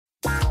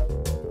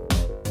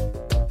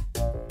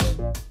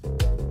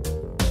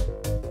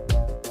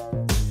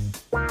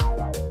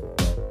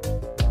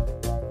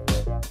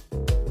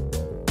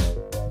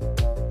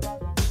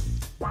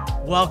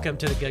Welcome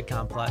to the Good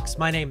Complex.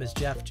 My name is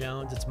Jeff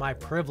Jones. It's my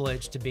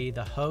privilege to be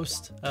the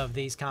host of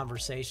these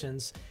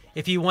conversations.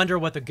 If you wonder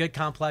what the Good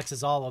Complex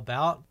is all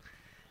about,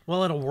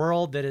 well, in a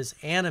world that is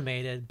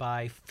animated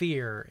by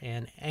fear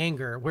and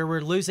anger, where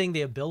we're losing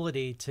the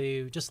ability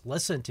to just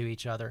listen to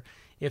each other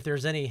if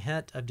there's any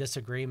hint of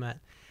disagreement,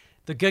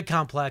 the Good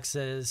Complex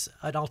is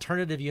an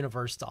alternative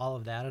universe to all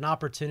of that, an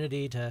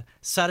opportunity to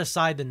set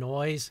aside the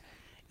noise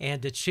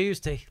and to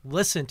choose to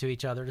listen to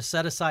each other, to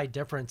set aside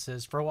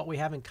differences for what we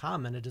have in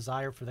common, a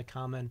desire for the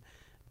common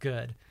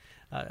good.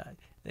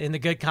 In the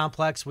Good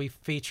Complex, we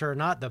feature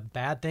not the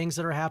bad things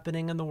that are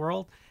happening in the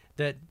world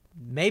that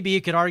maybe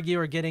you could argue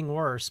are getting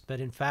worse, but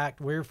in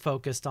fact, we're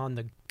focused on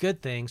the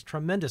good things,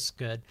 tremendous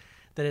good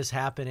that is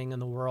happening in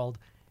the world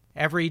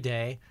every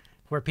day,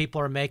 where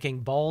people are making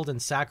bold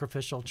and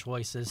sacrificial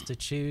choices to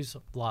choose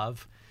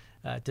love,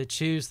 to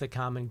choose the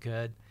common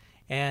good.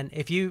 And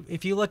if you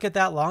look at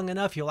that long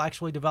enough, you'll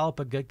actually develop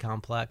a good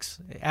complex.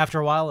 After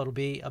a while, it'll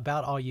be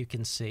about all you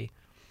can see.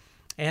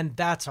 And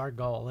that's our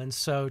goal. And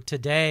so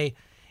today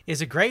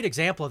is a great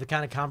example of the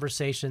kind of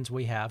conversations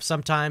we have.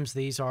 Sometimes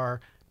these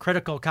are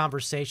critical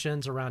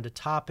conversations around a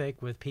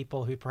topic with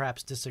people who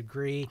perhaps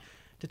disagree,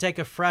 to take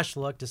a fresh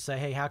look to say,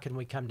 hey, how can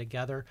we come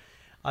together?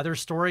 Other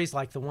stories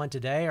like the one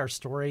today are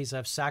stories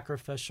of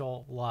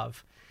sacrificial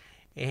love.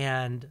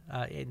 And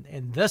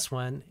this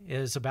one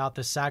is about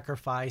the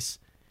sacrifice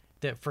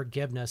that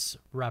forgiveness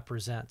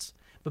represents.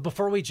 But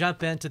before we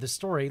jump into the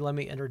story, let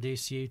me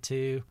introduce you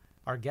to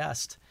our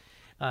guest.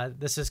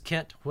 This is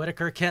Kent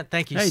Whitaker. Kent,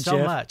 thank you so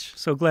Jeff. much.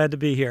 So glad to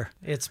be here.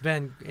 It's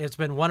been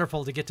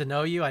wonderful to get to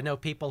know you. I know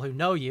people who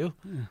know you,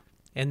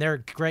 and they're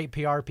great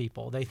PR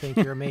people. They think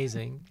you're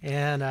amazing,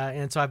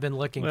 and so I've been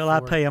looking. Well,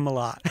 I pay them a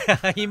lot.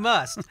 You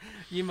must.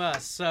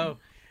 So,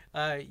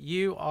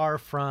 you are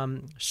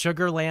from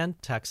Sugar Land,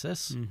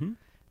 Texas. Mm-hmm.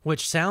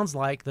 Which sounds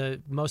like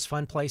the most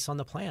fun place on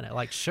the planet,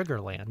 like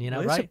Sugar Land,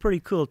 Well, right? It's a pretty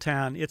cool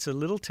town. It's a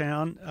little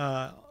town,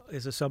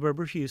 it's a suburb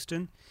of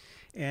Houston,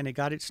 and it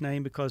got its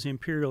name because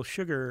Imperial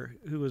Sugar,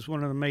 who was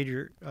one of the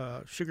major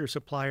sugar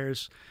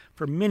suppliers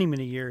for many,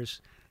 many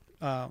years,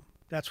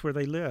 that's where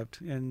they lived,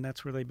 and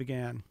that's where they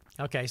began.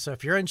 Okay, so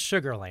if you're in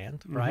Sugar Land,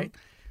 mm-hmm. right?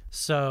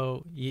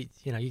 So you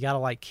got to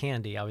like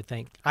candy, I would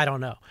think. I don't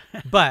know,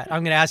 but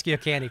I'm going to ask you a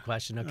candy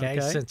question, okay?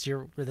 Since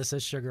this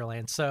is Sugar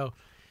Land, so.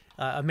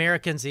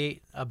 Americans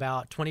eat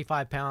about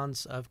 25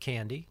 pounds of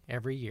candy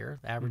every year,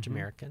 the average mm-hmm.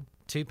 American,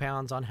 2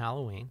 pounds on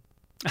Halloween.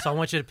 So I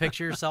want you to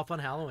picture yourself on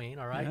Halloween,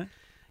 all right? Yeah.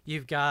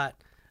 You've got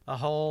a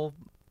whole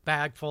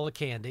bag full of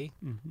candy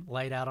mm-hmm.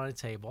 laid out on a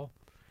table.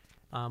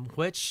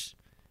 Which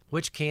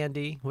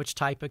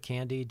type of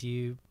candy do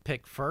you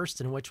pick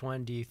first, and which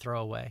one do you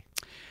throw away?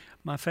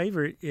 My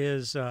favorite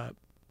is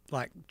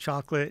like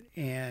chocolate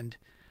and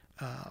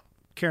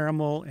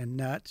caramel and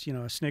nuts,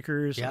 a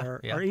Snickers,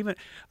 or even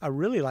I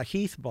really like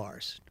Heath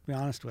bars, to be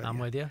honest with you. I'm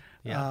with you.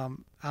 Yeah.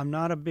 I'm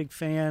not a big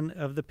fan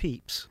of the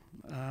Peeps.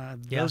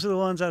 Those are the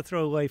ones I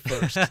throw away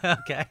first.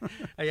 Okay.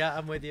 Yeah,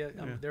 I'm with you.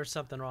 There's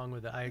something wrong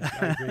with it. I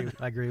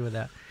agree with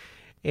that.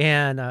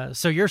 And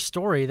so your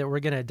story that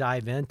we're going to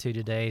dive into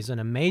today is an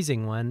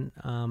amazing one,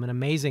 and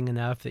amazing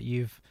enough that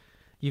you've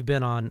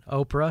been on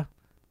Oprah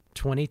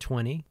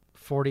 2020,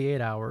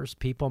 48 Hours,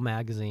 People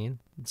Magazine,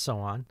 and so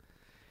on.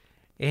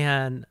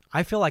 And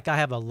I feel like I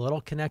have a little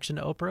connection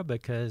to Oprah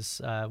because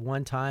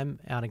one time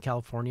out in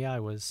California, I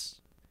was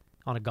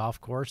on a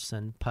golf course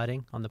and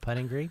putting on the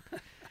putting green.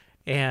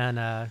 And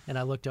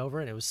I looked over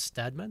and it was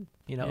Stedman,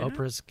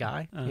 Oprah's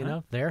guy,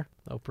 there.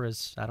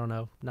 Oprah's, I don't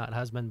know, not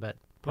husband, but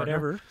partner.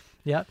 Whatever.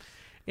 Yep.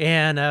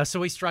 And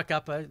so we struck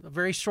up a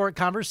very short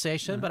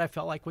conversation, but I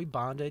felt like we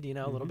bonded, a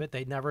mm-hmm. little bit.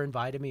 They'd never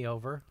invited me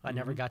over. I mm-hmm.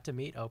 never got to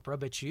meet Oprah,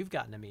 but you've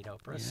gotten to meet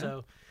Oprah.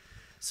 Yeah.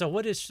 So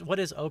what is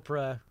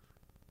Oprah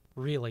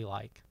really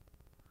like?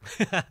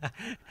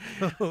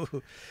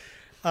 Oprah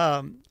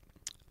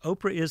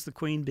is the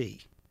queen bee.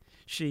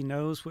 She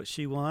knows what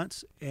she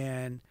wants,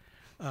 and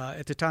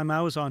at the time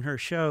I was on her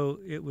show,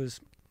 it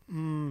was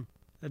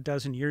a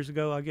dozen years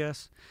ago, I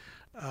guess,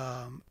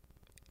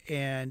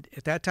 and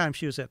at that time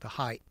she was at the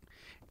height,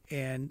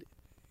 and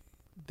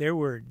there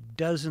were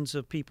dozens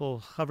of people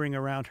hovering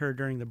around her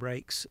during the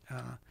breaks,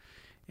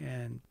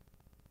 and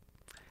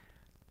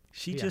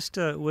she just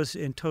was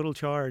in total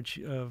charge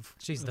of.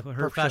 She's the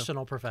her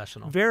professional.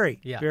 Very.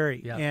 Yeah.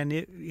 And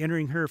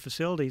entering her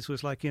facilities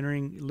was like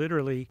entering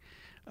literally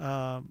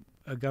a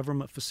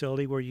government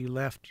facility where you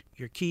left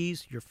your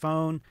keys, your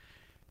phone,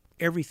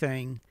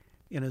 everything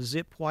in a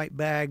zip white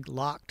bag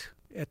locked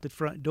at the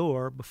front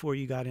door before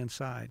you got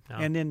inside. Oh.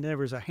 And then there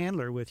was a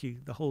handler with you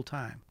the whole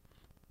time.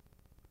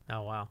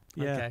 Oh, wow.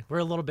 Yeah. Okay. We're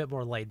a little bit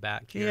more laid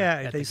back here.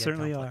 Yeah, they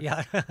certainly are.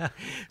 Yeah.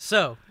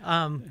 So,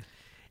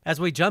 as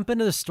we jump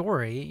into the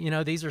story,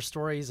 these are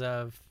stories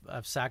of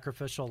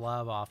sacrificial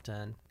love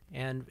often,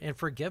 and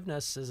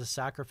forgiveness is a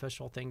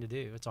sacrificial thing to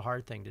do. It's a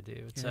hard thing to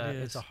do.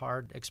 It's a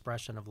hard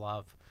expression of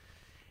love,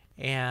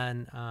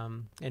 and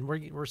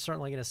we're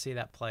certainly going to see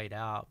that played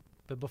out.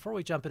 But before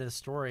we jump into the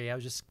story, I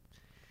was just,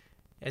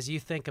 as you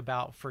think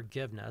about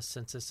forgiveness,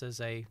 since this is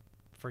a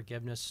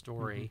forgiveness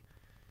story,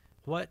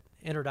 mm-hmm.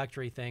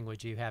 introductory thing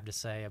would you have to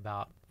say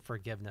about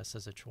forgiveness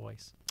as a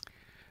choice?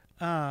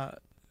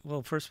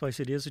 Well, first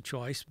place, it is a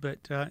choice,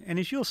 but and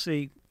as you'll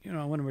see,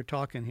 when we're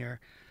talking here,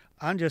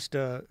 I'm just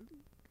a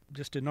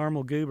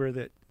normal goober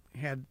that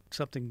had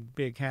something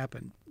big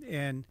happen,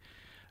 and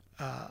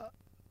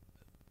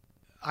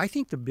I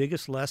think the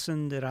biggest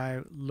lesson that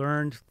I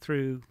learned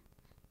through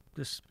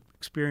this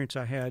experience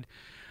I had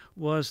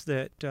was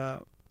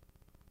that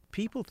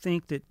people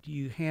think that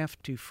you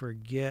have to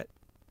forget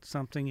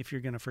something if you're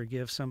going to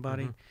forgive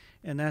somebody,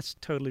 and that's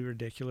totally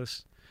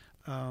ridiculous.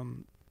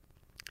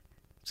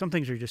 Some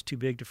things are just too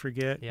big to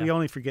forget. Yeah. We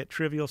only forget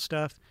trivial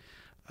stuff.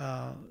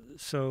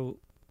 So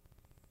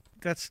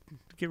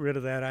get rid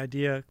of that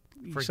idea.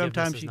 Forgiveness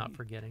Sometimes is not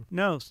forgetting.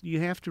 No, you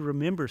have to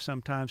remember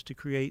sometimes to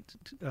create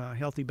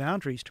healthy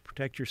boundaries to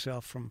protect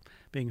yourself from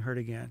being hurt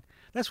again.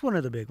 That's one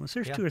of the big ones.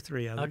 There's 2 or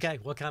 3 others. Okay,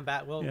 we'll come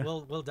back.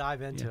 We'll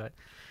dive into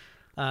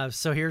Yeah. it.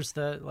 So here's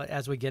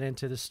as we get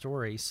into the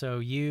story. So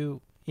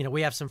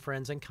we have some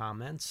friends in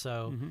common.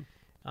 So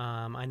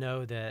I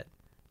know that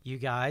you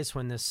guys,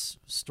 when this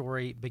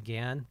story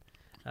began,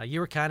 you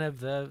were kind of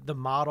the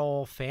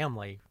model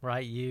family,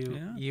 right? You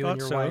and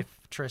your wife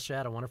Tricia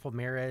had a wonderful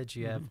marriage.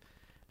 You have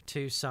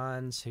 2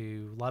 sons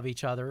who love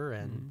each other,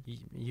 and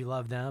you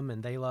love them,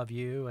 and they love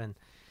you. And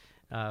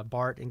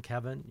Bart and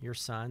Kevin, your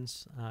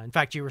sons. In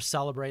fact, you were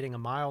celebrating a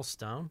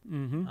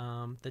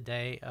milestone the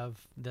day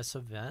of this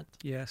event.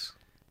 Yes.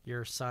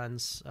 Your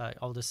son's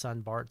oldest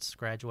son, Bart's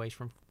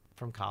graduation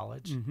from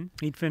college.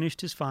 He'd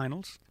finished his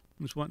finals.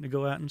 Was wanting to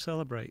go out and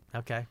celebrate.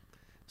 Okay.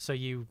 So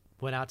you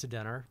went out to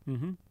dinner.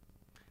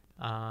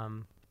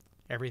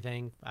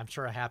 Everything, I'm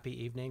sure, a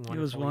happy evening. It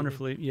was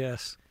wonderfully,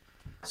 yes.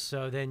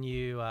 So then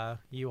you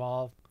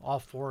all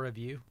 4 of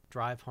you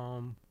drive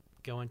home,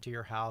 go into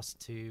your house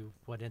to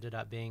what ended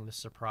up being the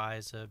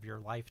surprise of your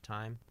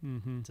lifetime,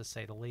 to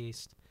say the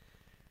least.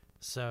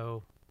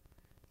 So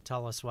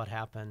tell us what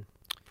happened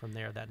from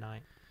there that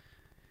night.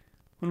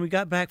 When we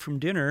got back from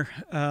dinner,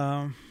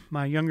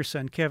 my younger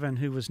son, Kevin,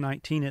 who was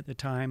 19 at the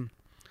time,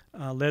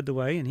 led the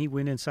way, and he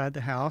went inside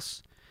the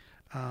house.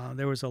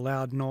 There was a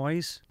loud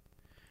noise.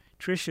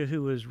 Tricia,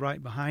 who was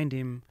right behind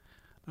him,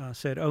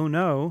 said, "Oh,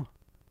 no,"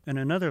 and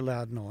another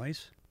loud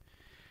noise.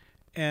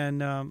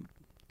 And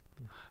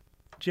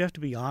Jeff, to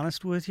be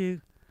honest with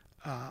you,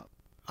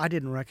 I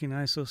didn't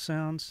recognize those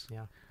sounds.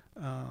 Yeah.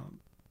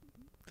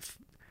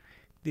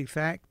 The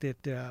fact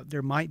that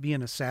there might be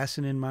an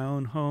assassin in my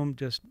own home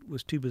just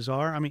was too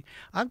bizarre. I mean,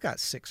 I've got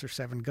 6 or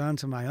 7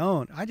 guns of my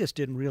own. I just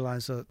didn't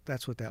realize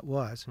that's what that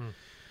was.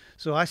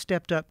 So I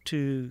stepped up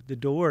to the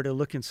door to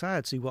look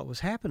inside, see what was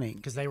happening.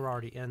 Because they were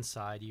already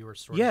inside. You were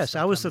sort of... Yes,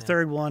 I was the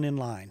third one in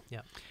line.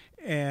 Yeah.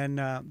 And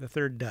the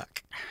third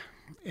duck.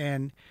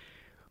 And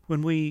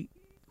when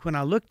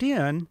I looked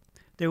in,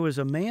 there was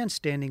a man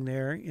standing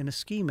there in a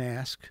ski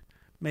mask,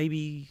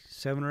 maybe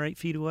 7 or 8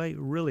 feet away,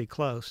 really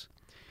close.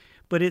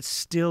 But it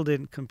still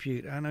didn't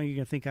compute. I know you're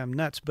going to think I'm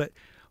nuts, but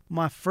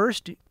my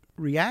first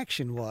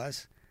reaction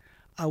was,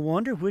 I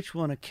wonder which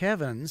one of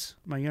Kevin's,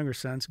 my younger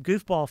son's,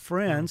 goofball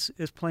friends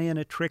is playing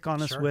a trick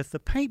on us with the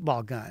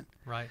paintball gun.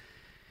 Right.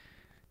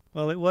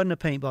 Well, it wasn't a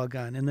paintball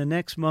gun. And the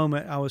next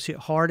moment, I was hit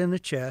hard in the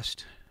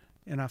chest,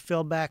 and I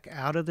fell back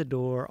out of the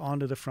door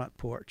onto the front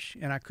porch,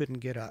 and I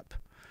couldn't get up.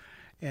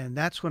 And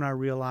that's when I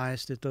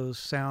realized that those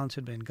sounds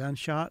had been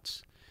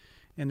gunshots,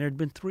 and there'd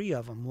been 3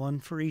 of them,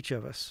 1 for each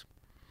of us.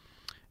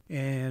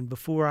 And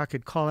before I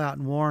could call out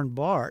and warn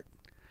Bart,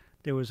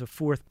 there was a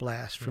 4th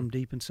blast from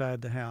deep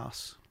inside the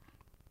house.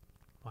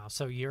 Wow.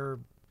 So you're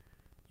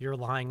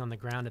lying on the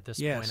ground at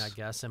this point, I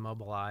guess,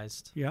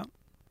 immobilized. Yeah.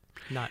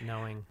 Not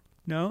knowing.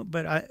 No,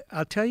 but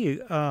I'll tell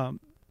you,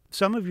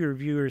 some of your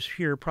viewers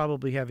here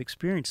probably have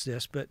experienced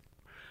this, but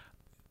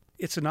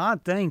it's an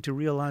odd thing to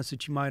realize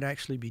that you might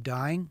actually be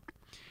dying.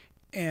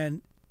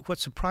 And what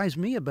surprised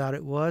me about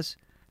it was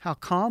how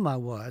calm I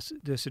was.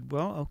 They said,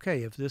 well,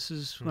 okay, if this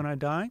is when I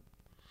die,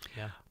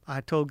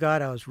 I told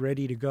God I was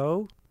ready to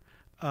go.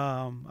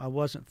 I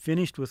wasn't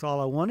finished with all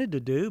I wanted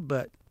to do,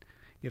 but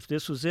if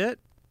this was it,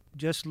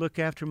 just look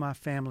after my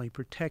family,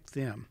 protect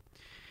them.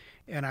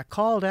 And I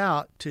called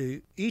out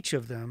to each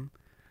of them,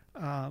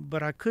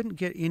 but I couldn't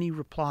get any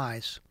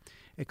replies,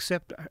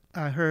 except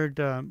I heard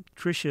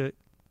Tricia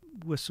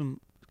with some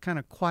kind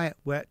of quiet,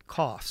 wet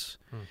coughs.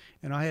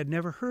 And I had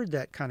never heard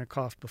that kind of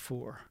cough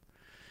before.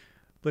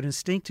 But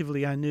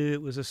instinctively, I knew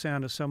it was the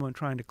sound of someone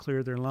trying to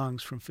clear their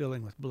lungs from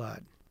filling with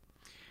blood.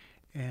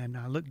 And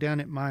I looked down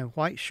at my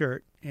white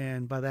shirt,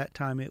 and by that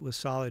time it was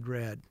solid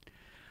red.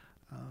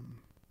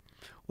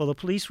 Well, the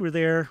police were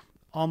there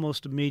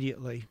almost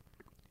immediately,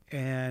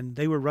 and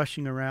they were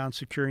rushing around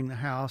securing the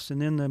house,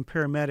 and then the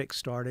paramedics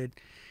started,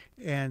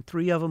 and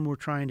 3 of them were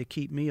trying to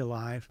keep me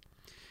alive.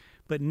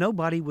 But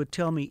nobody would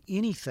tell me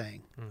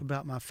anything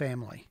about my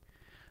family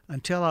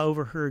until I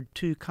overheard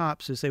 2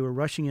 cops as they were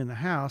rushing in the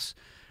house.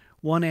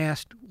 One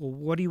asked, well,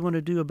 what do you want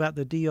to do about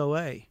the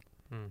DOA,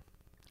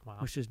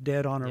 which is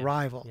dead on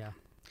arrival? Yeah.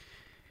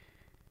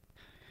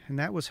 And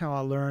that was how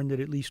I learned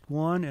that at least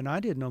one, and I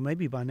didn't know,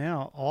 maybe by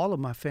now, all of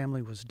my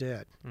family was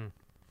dead.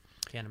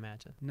 Can't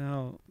imagine.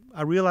 No,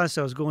 I realized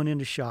I was going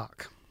into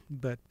shock.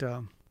 But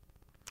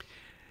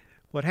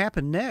what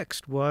happened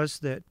next was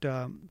that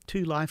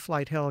 2 Life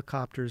Flight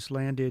helicopters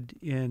landed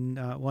in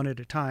one at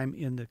a time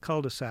in the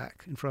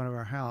cul-de-sac in front of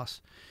our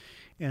house,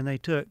 and they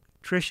took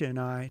Tricia and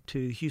I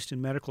to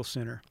Houston Medical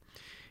Center.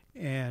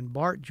 And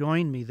Bart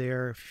joined me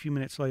there a few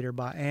minutes later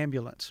by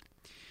ambulance.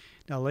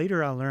 Now,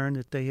 later I learned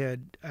that they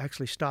had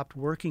actually stopped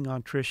working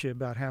on Tricia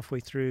about halfway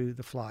through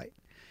the flight,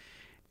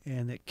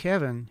 and that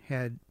Kevin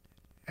had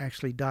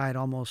actually died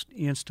almost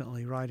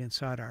instantly right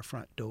inside our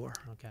front door.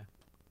 Okay.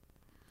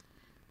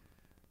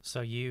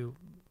 So you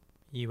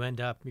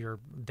end up, you're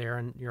there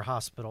in your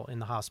hospital, in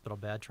the hospital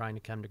bed, trying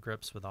to come to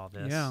grips with all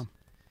this. Yeah.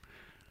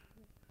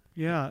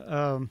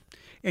 Yeah,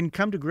 and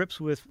come to grips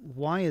with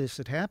why this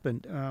had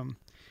happened.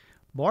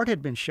 Bart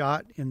had been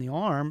shot in the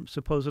arm,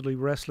 supposedly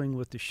wrestling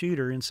with the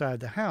shooter inside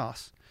the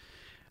house.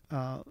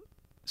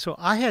 So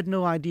I had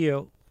no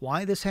idea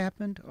why this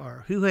happened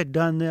or who had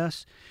done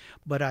this,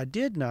 but I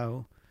did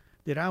know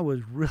that I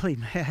was really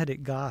mad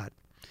at God.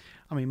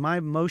 I mean, my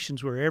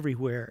emotions were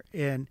everywhere,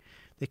 and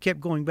they kept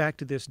going back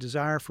to this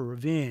desire for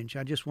revenge.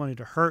 I just wanted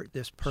to hurt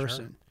this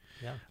person.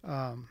 Sure.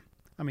 Yeah.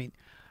 I mean,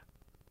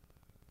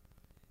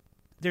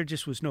 there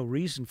just was no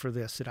reason for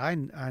this that I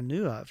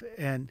knew of.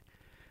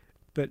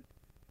 But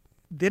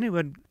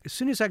then as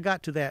soon as I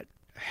got to that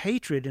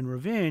hatred and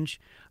revenge,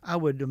 I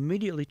would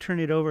immediately turn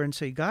it over and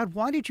say, God,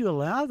 why did you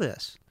allow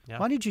this? Yeah.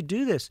 Why did you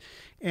do this?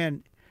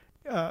 And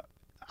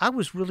I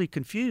was really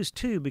confused,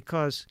 too,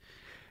 because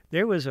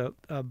there was a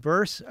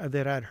verse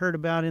that I'd heard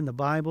about in the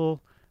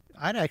Bible.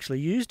 I'd actually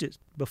used it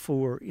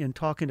before in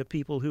talking to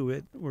people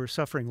who were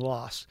suffering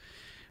loss.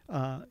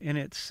 And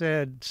it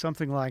said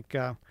something like,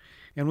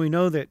 and we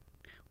know that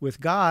with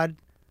God,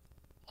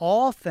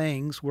 all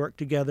things work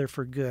together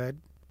for good,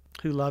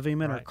 who love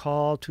him and Right. are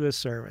called to his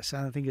service.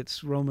 I think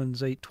it's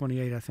Romans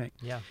 8:28, I think.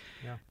 Yeah.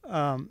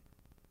 Yeah.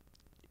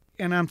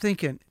 And I'm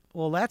thinking,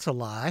 well, that's a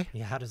lie.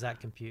 Yeah. How does that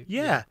compute?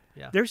 Yeah.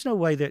 Yeah. There's no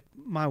way that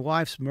my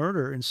wife's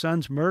murder and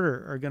son's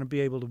murder are going to be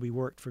able to be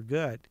worked for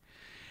good.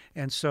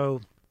 And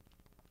so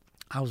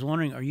I was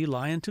wondering, are you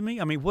lying to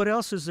me? I mean, what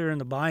else is there in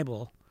the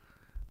Bible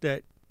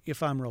that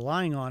if I'm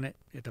relying on it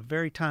at the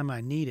very time I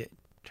need it,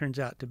 turns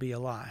out to be a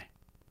lie?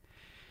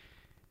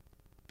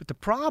 But the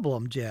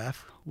problem,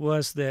 Jeff,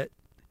 was that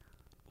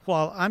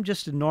while I'm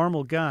just a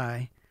normal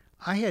guy,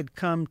 I had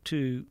come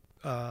to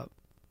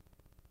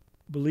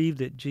believe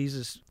that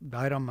Jesus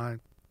died on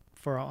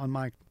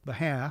my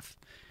behalf,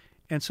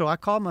 and so I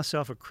called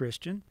myself a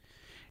Christian,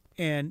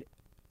 and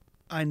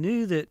I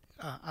knew that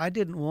I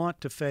didn't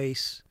want to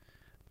face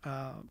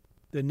the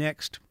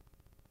next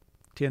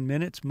 10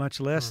 minutes,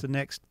 much less the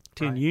next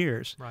 10 Right.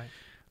 years,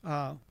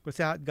 Right.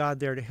 without God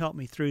there to help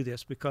me through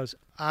this, because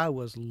I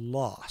was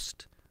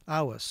lost.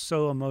 I was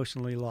so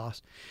emotionally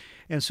lost.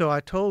 And so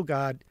I told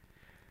God,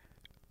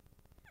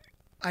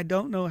 I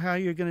don't know how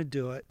you're going to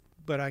do it,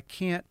 but I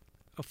can't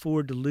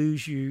afford to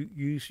lose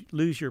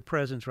your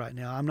presence right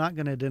now. I'm not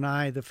going to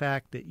deny the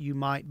fact that you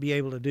might be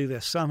able to do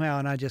this somehow,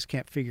 and I just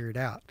can't figure it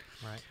out.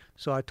 Right.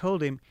 So I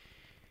told him,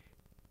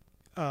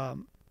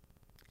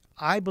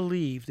 I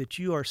believe that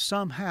you are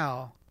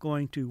somehow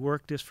going to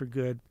work this for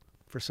good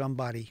for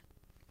somebody,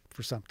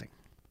 for something.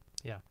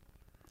 Yeah.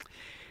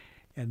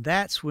 And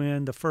that's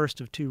when the first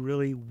of 2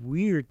 really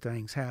weird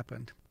things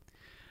happened.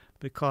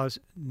 Because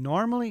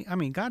normally, I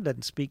mean, God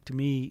doesn't speak to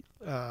me,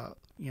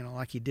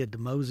 like he did to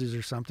Moses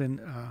or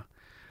something.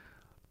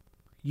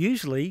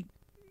 Usually,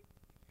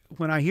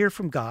 when I hear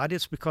from God,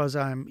 it's because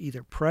I'm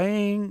either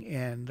praying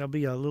and there'll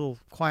be a little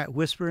quiet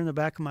whisper in the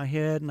back of my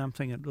head, and I'm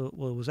thinking,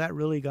 well, was that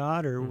really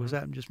God, or was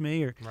that just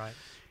me? Right.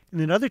 And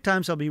then other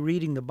times I'll be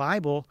reading the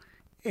Bible,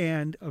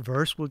 and a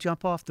verse will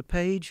jump off the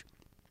page,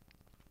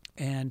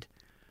 and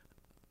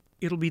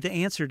it'll be the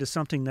answer to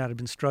something that I've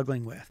been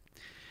struggling with.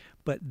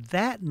 But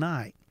that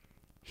night,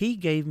 he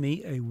gave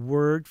me a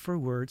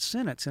word-for-word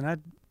sentence, and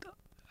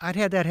I'd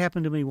had that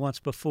happen to me once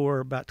before,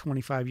 about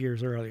 25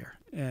 years earlier,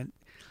 and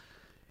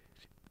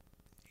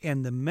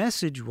the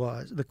message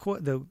was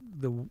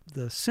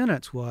the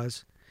sentence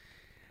was,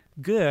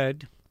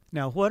 "Good.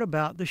 Now, what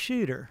about the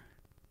shooter?"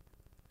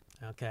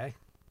 Okay.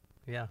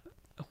 Yeah.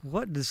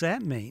 What does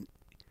that mean?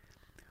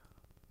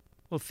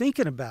 Well,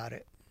 thinking about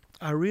it,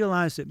 I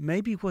realized that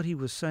maybe what he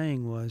was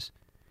saying was,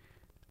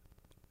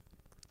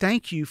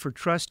 thank you for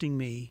trusting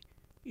me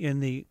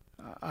in the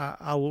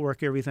I will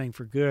work everything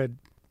for good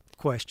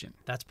question.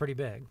 That's pretty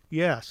big.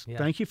 Yes, Yeah.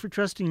 Thank you for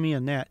trusting me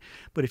in that.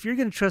 But if you're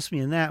going to trust me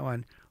in that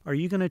one, are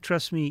you going to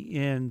trust me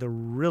in the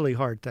really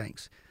hard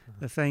things?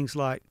 The things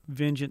like,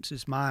 vengeance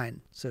is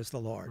mine, says the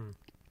Lord.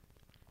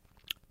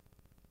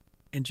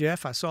 And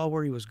Jeff, I saw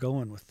where he was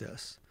going with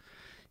this.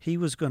 He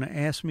was going to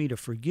ask me to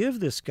forgive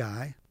this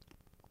guy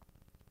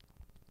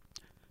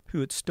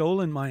who had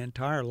stolen my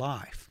entire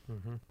life.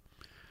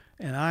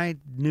 And I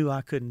knew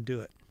I couldn't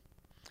do it.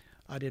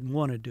 I didn't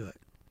want to do it.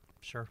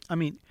 Sure. I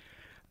mean,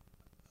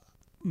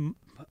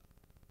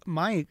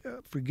 my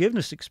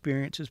forgiveness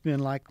experience has been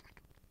like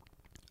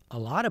a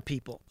lot of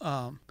people.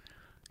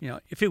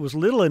 if it was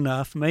little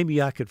enough,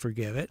 maybe I could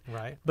forgive it.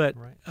 Right. But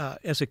Right.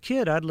 as a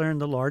kid, I'd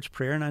learned the Lord's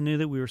Prayer, and I knew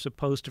that we were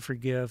supposed to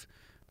forgive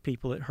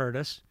people that hurt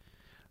us.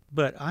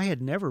 But I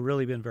had never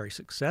really been very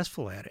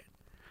successful at it.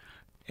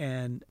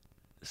 And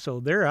so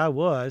there I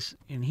was,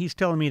 and he's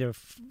telling me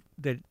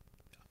that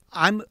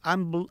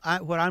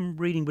what I'm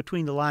reading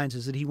between the lines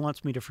is that he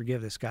wants me to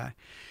forgive this guy.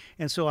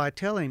 And so I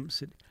tell him,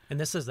 And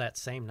this is that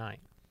same night.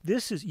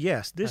 this is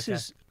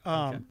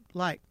Okay.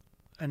 like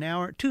an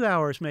hour, 2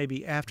 hours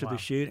maybe after Wow. the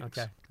shootings.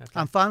 Okay.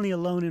 I'm finally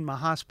alone in my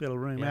hospital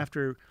room Yeah.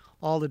 after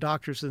all the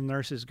doctors and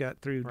nurses got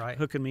through Right.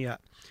 hooking me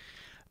up.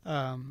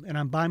 And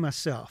I'm by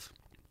myself.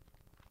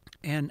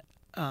 And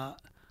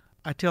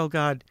I tell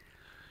God,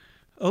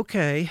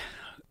 okay,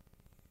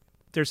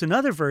 there's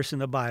another verse in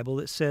the Bible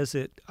that says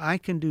that I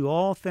can do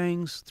all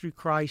things through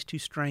Christ who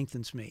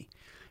strengthens me.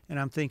 And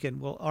I'm thinking,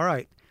 well, all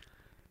right,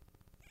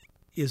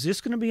 is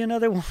this going to be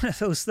another one of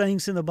those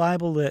things in the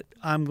Bible that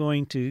I'm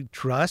going to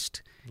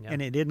trust Yeah.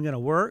 and it isn't going to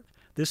work?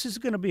 This is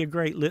going to be a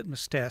great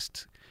litmus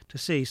test to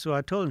see. So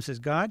I told him, says,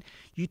 God,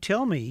 you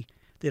tell me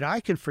that I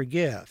can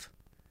forgive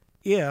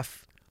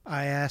if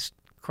I ask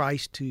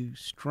Christ to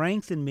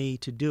strengthen me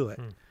to do it.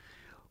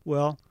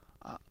 Well,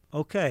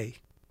 okay,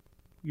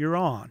 you're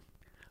on.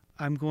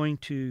 I'm going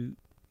to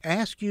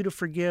ask you to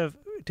forgive,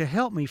 to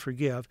help me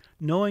forgive,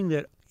 knowing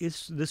that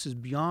this is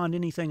beyond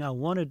anything I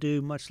want to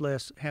do, much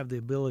less have the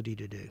ability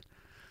to do.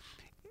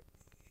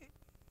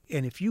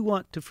 And if you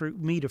want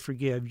me to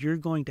forgive, you're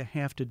going to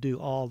have to do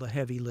all the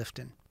heavy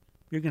lifting.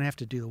 You're going to have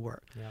to do the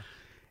work. Yeah.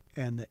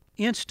 And the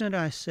instant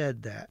I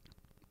said that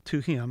to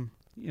him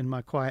in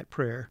my quiet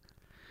prayer,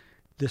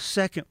 the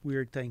second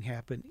weird thing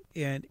happened,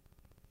 and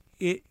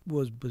it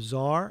was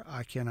bizarre.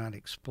 I cannot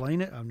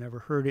explain it. I've never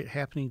heard it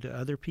happening to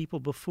other people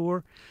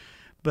before.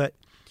 But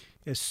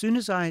as soon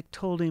as I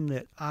told him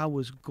that I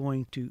was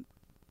going to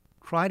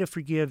try to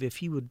forgive if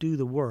he would do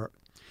the work,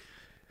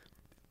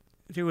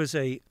 there was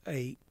a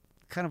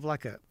kind of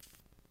like a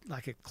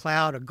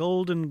cloud, a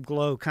golden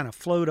glow kind of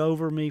flowed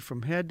over me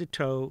from head to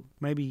toe,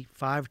 maybe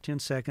 5 or 10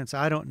 seconds,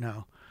 I don't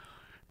know.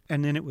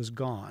 And then it was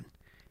gone.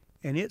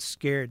 And it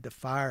scared the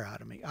fire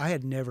out of me. I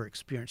had never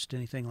experienced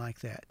anything like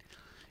that.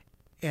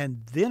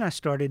 And then I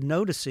started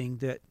noticing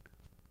that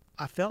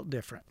I felt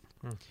different.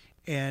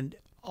 And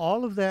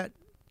all of that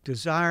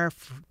desire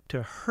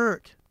to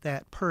hurt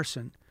that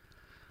person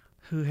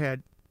who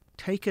had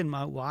taken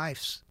my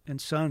wife's and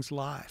son's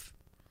life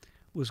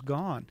was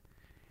gone.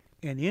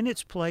 And in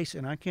its place,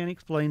 and I can't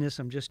explain this,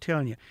 I'm just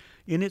telling you,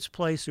 in its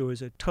place there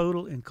was a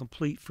total and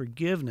complete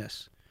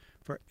forgiveness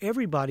for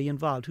everybody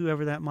involved,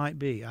 whoever that might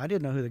be. I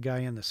didn't know who the guy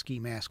in the ski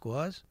mask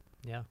was.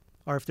 Yeah.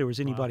 Or if there was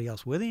anybody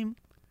else with him.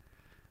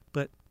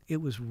 But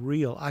it was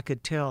real. I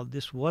could tell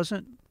this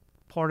wasn't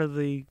part of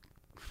the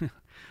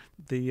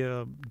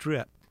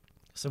drip.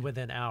 So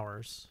within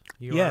hours,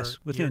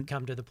 you've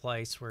come to the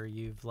place where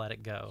you've let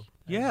it go.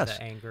 Yes.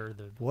 The anger,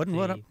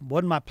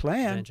 wasn't my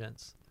plan.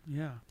 Vengeance.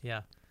 Yeah.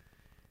 Yeah.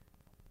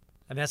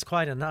 And that's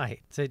quite a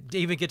night to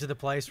even get to the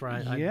place where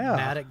I'm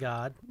mad at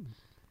God,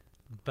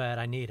 but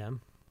I need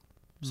him.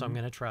 So I'm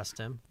going to trust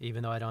him,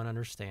 even though I don't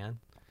understand.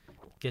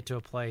 Get to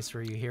a place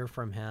where you hear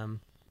from him,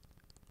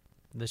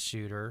 the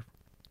shooter,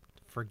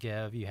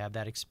 forgive, you have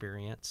that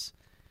experience.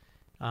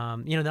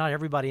 Not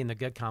everybody in the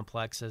good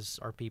complexes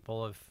are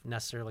people of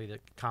necessarily the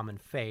common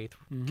faith,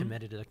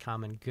 committed to the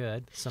common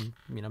good. Some,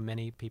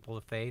 many people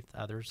of faith,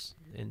 others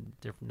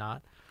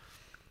not.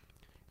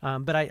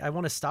 But I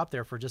want to stop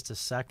there for just a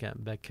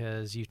second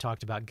because you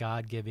talked about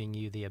God giving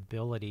you the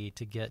ability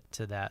to get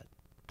to that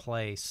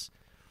place.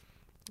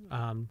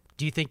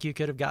 Do you think you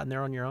could have gotten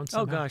there on your own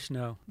somehow? Oh gosh,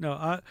 no.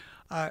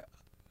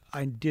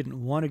 I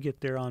didn't want to get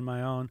there on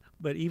my own,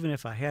 but even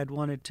if I had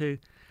wanted to,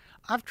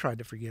 I've tried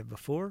to forgive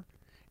before,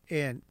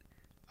 and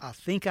I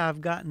think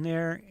I've gotten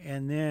there,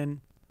 and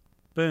then,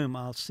 boom,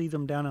 I'll see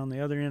them down on the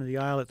other end of the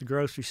aisle at the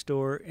grocery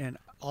store, and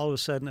all of a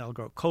sudden I'll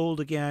grow cold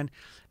again,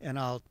 and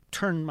I'll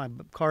turn my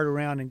cart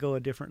around and go a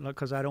different look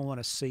because I don't want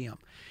to see them.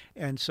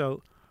 And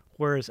so,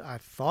 whereas I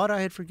thought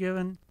I had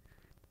forgiven,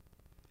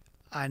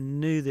 I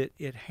knew that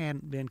it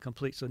hadn't been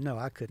complete. So no,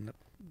 I couldn't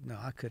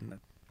have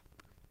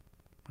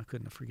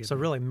forgiven. So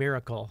really,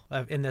 miracle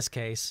in this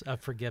case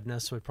of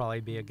forgiveness would probably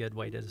be a good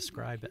way to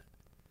describe it.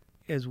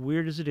 As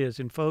weird as it is,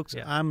 and folks,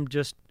 I'm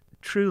just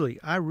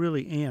I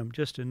really am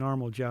just a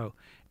normal Joe,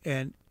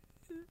 and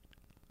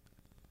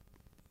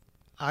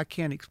I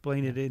can't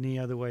explain it any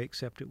other way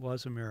except it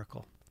was a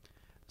miracle.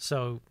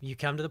 So you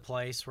come to the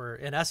place where,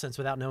 in essence,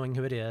 without knowing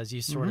who it is,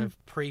 you sort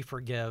of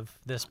pre-forgive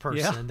this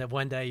person that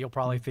one day you'll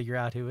probably figure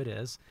out who it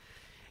is.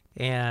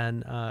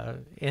 And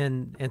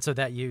so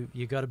that you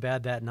go to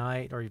bed that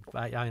night, or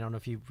I don't know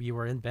if you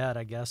were in bed,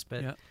 I guess,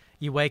 but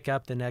you wake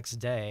up the next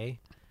day,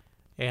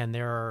 and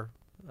there are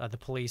the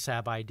police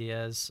have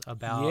ideas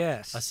about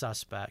a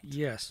suspect.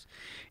 Yes,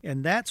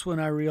 and that's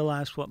when I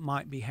realized what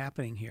might be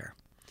happening here,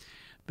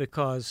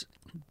 because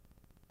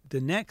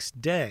the next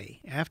day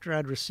after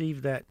I'd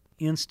received that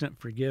instant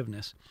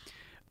forgiveness,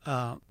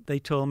 they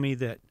told me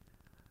that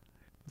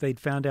they'd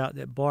found out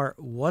that Bart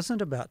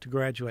wasn't about to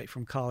graduate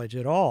from college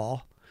at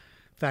all.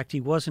 fact,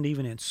 he wasn't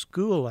even in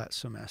school that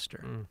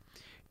semester.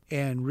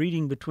 And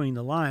reading between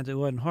the lines, it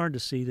wasn't hard to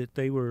see that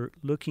they were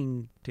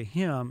looking to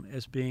him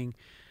as being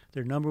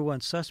their number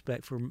one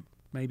suspect for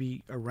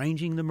maybe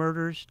arranging the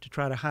murders to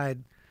try to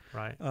hide,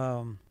 Right.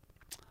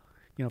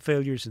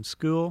 Failures in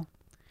school.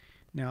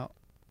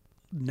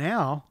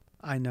 Now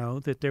I know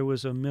that there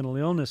was a mental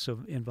illness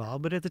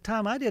involved, but at the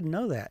time I didn't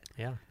know that.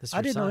 Yeah. This is I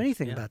your didn't know son.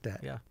 anything Yeah. about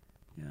that. Yeah.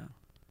 Yeah.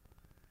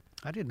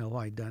 I didn't know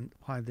why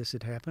this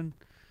had happened,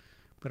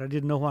 but I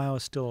didn't know why I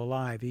was still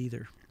alive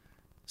either.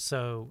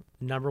 So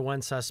number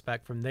one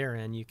suspect from their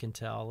end, you can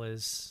tell,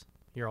 is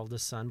your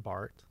oldest son,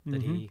 Bart,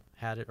 that he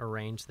had it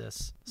arranged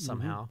this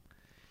somehow.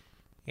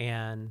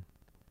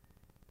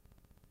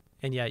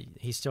 And yet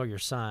he's still your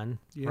son,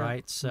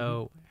 right?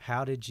 So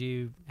how did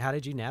you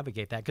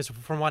navigate that? Because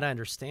from what I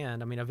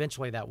understand, I mean,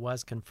 eventually that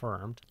was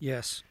confirmed.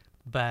 Yes.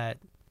 But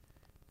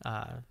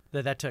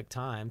that took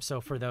time.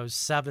 So for those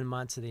 7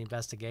 months of the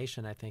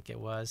investigation, I think it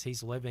was,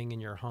 he's living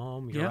in your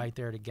home. You're right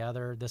there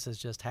together. This has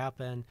just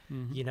happened.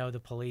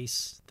 The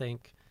police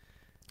think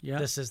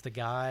this is the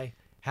guy.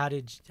 How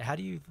do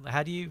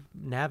you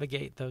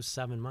navigate those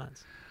 7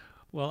 months?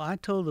 Well, I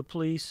told the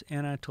police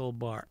and I told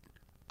Bart,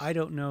 I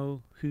don't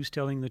know who's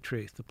telling the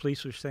truth. The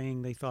police were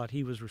saying they thought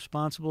he was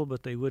responsible,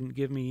 but they wouldn't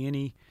give me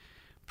any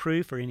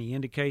proof or any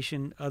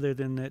indication other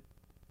than that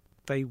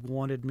they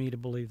wanted me to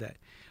believe that.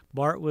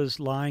 Bart was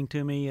lying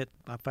to me,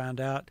 I found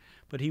out,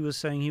 but he was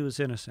saying he was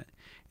innocent.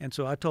 And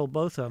so I told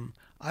both of them,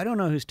 I don't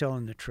know who's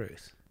telling the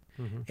truth.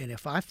 And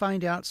if I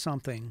find out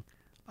something,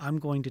 I'm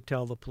going to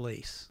tell the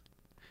police.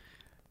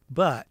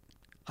 But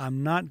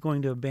I'm not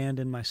going to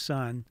abandon my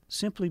son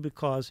simply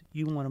because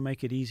you want to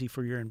make it easy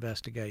for your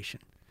investigation.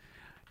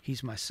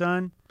 He's my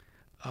son,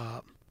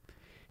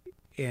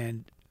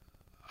 and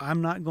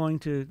I'm not going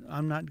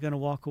to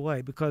walk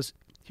away, because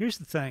here's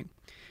the thing.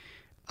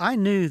 I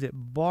knew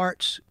that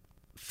Bart's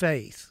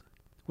faith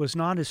was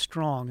not as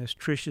strong as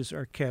Trish's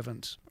or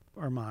Kevin's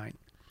or mine.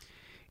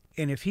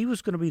 And if he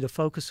was going to be the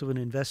focus of an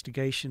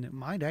investigation that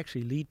might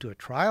actually lead to a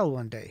trial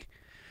one day,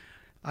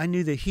 I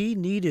knew that he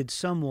needed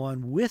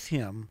someone with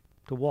him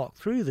to walk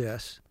through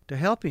this, to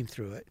help him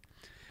through it.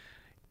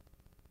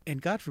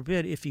 And God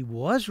forbid, if he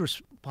was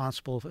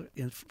responsible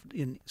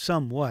in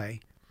some way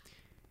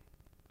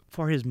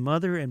for his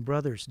mother and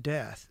brother's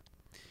death,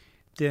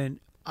 then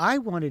I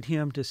wanted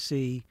him to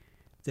see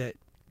that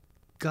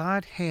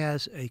God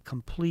has a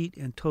complete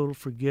and total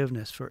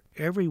forgiveness for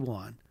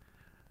everyone,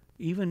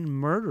 even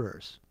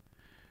murderers,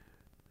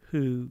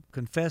 who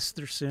confess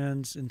their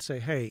sins and say,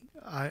 hey,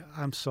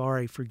 I'm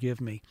sorry,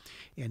 forgive me.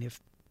 And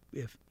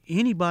if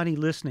anybody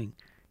listening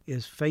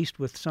is faced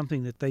with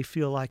something that they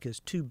feel like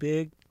is too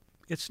big,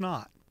 it's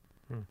not.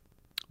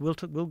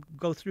 We'll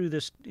go through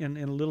this in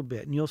a little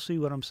bit, and you'll see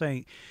what I'm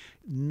saying.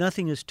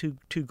 Nothing is too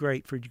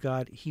great for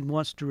God. He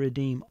wants to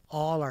redeem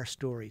all our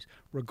stories,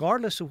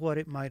 regardless of what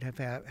it might have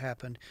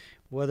happened,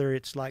 whether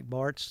it's like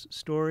Bart's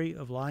story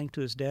of lying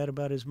to his dad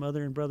about his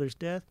mother and brother's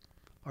death,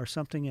 or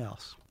something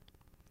else.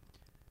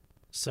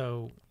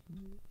 So,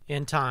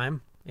 in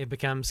time, it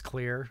becomes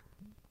clear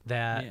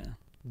that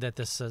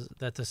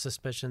the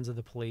suspicions of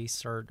the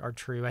police are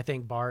true. I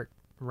think Bart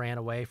ran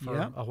away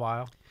for a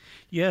while.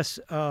 Yes,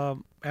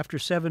 after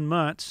 7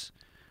 months,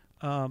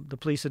 the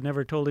police had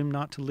never told him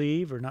not to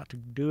leave or not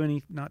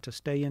to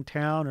stay in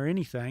town or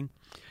anything.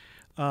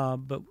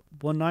 But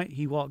one night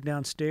he walked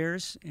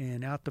downstairs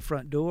and out the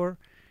front door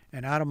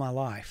and out of my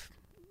life.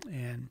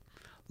 And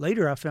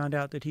later I found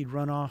out that he'd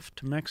run off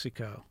to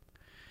Mexico.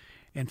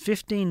 And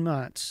 15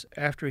 months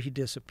after he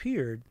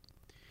disappeared,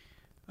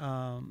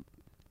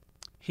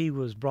 he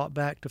was brought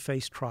back to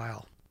face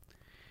trial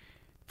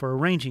for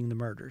arranging the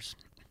murders.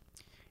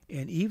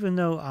 And even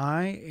though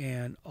I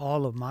and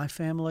all of my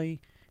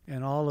family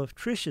and all of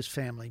Trish's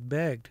family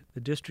begged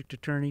the district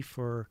attorney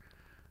for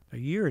a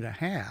year and a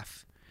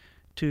half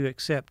to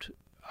accept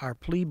our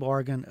plea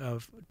bargain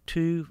of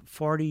 2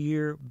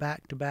 40-year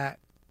back-to-back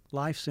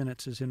life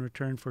sentences in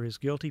return for his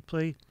guilty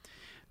plea,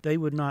 they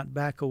would not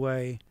back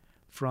away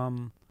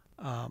from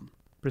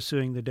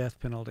pursuing the death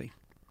penalty.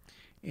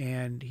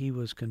 And he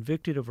was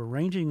convicted of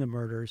arranging the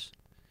murders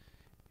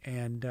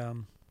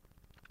and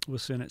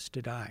was sentenced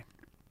to die.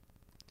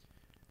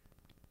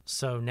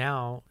 So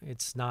now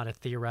it's not a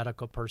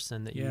theoretical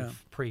person that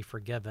you've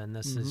pre-forgiven.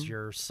 This is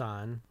your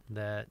son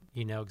that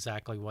you know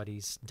exactly what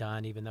he's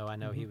done, even though I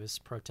know he was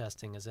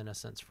protesting his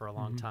innocence for a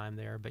long time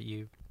there, but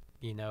you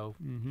know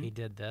he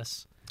did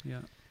this.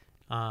 Yeah.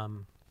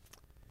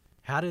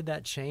 How did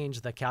that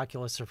change the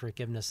calculus of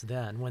forgiveness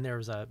then, when there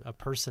was a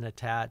person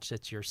attached,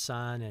 it's your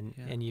son,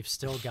 and you've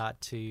still got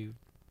to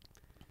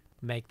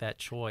make that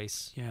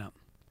choice? Yeah.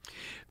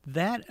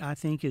 That, I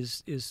think,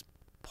 is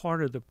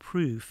part of the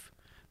proof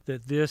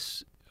that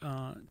this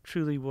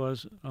truly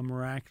was a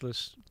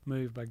miraculous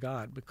move by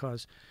God,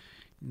 because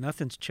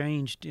nothing's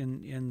changed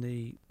in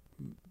the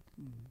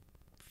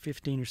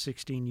 15 or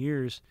 16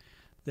 years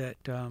that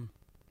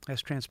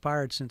has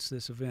transpired since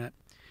this event.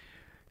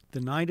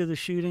 The night of the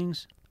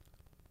shootings,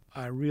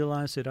 I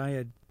realized that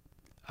I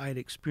had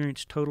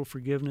experienced total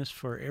forgiveness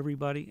for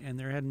everybody, and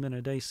there hadn't been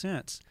a day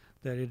since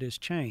that it has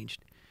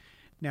changed.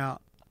 Now,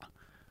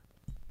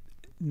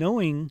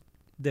 knowing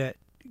that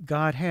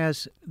God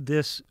has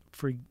this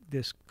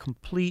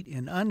complete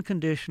and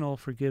unconditional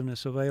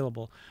forgiveness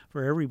available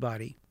for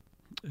everybody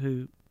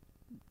who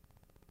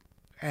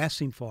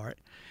asks Him for it,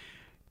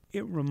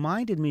 it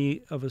reminded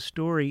me of a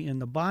story in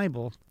the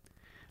Bible.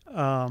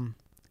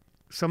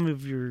 Some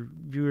of your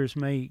viewers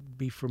may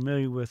be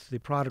familiar with the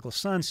prodigal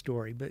son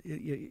story, but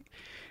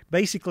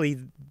basically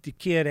the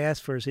kid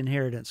asks for his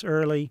inheritance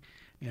early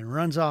and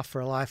runs off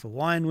for a life of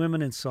wine,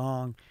 women, and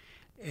song,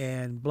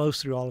 and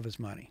blows through all of his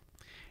money.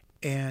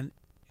 And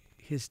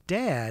his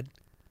dad,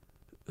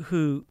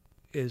 who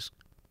is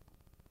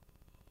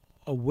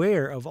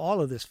aware of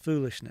all of this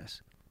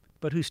foolishness,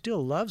 but who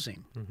still loves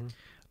him,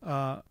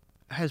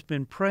 has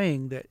been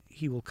praying that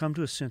he will come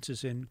to his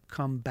senses and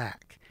come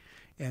back.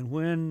 And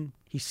when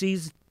he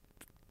sees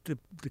the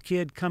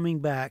kid coming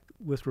back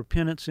with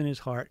repentance in his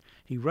heart,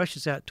 he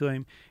rushes out to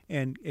him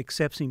and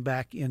accepts him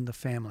back in the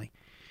family.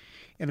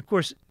 And of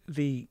course,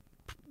 the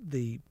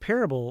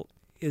parable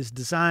is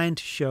designed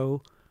to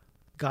show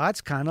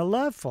God's kind of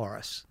love for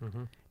us.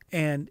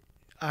 And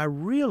I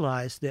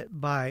realized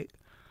that by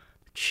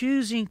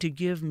choosing to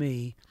give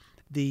me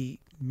the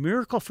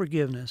miracle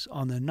forgiveness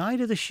on the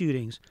night of the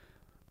shootings,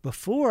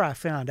 before I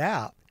found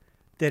out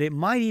that it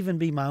might even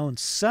be my own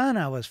son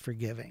I was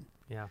forgiving,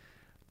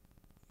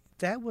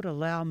 that would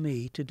allow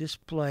me to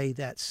display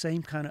that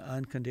same kind of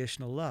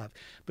unconditional love.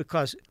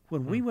 Because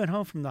when we went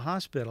home from the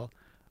hospital,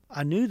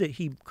 I knew that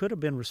he could have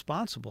been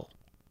responsible.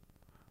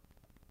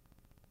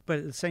 But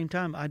at the same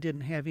time, I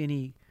didn't have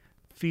any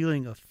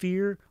feeling of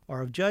fear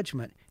or of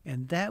judgment,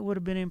 and that would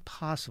have been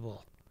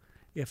impossible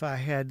if I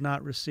had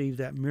not received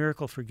that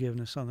miracle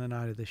forgiveness on the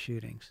night of the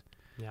shootings.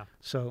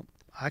 So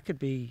I could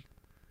be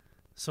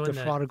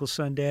the prodigal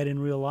son dad in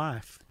real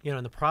life.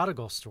 In the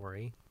prodigal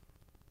story,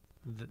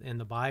 in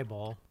the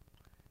Bible,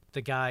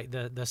 the guy,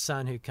 the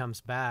son who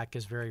comes back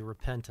is very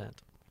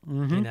repentant,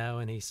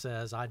 and he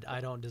says, I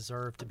don't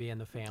deserve to be in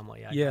the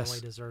family. I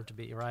only deserve to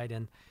be, right?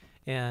 And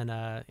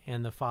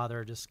the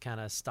father just kind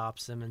of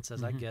stops him and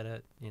says, I get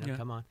it,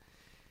 come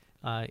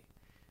on.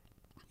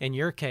 In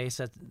your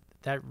case,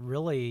 that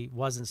really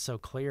wasn't so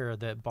clear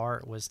that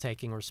Bart was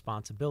taking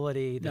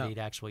responsibility, that he'd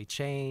actually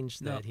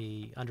changed, that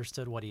he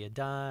understood what he had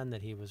done,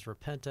 that he was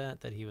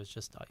repentant, that he was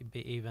just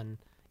even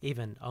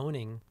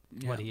owning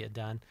what he had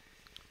done.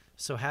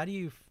 So how do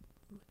you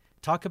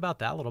talk about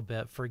that a little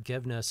bit,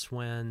 forgiveness,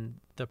 when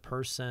the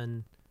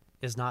person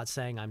is not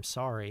saying, I'm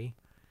sorry,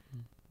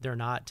 they're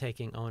not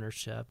taking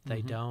ownership,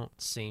 they don't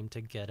seem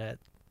to get it,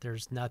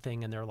 there's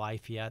nothing in their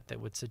life yet that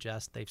would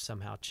suggest they've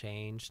somehow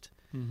changed.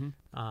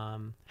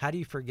 How do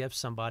you forgive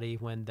somebody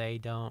when they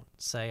don't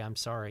say, I'm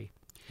sorry?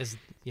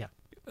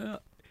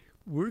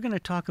 We're going to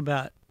talk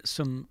about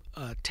some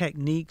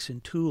techniques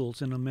and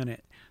tools in a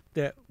minute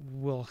that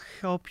will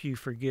help you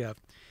forgive.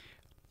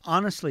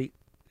 Honestly,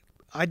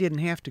 I didn't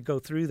have to go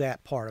through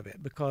that part of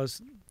it,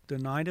 because the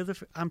night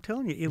of I'm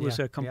telling you, it was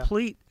a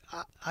complete,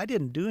 I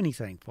didn't do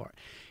anything for it.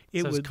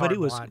 It was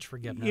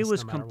forgiveness. It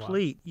was no matter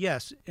complete, what.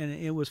 yes, and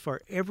it was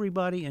for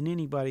everybody and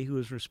anybody who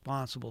was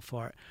responsible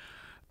for it.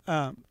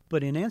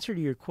 But in answer to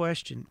your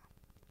question,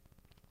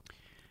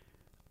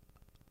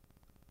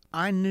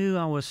 I knew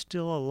I was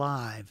still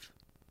alive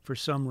for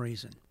some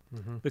reason,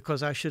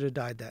 because I should have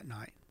died that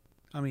night.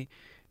 I mean,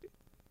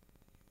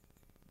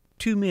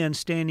 two men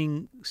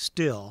standing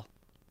still,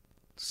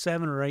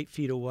 7 or 8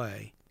 feet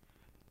away,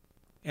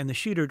 and the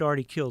shooter had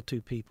already killed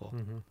 2 people.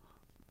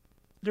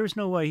 There's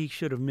no way he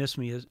should have missed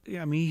me.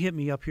 He hit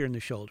me up here in the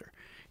shoulder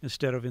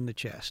instead of in the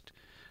chest.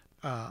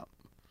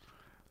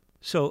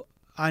 So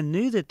I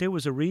knew that there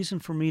was a reason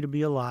for me to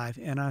be alive,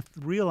 and I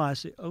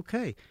realized that,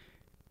 okay,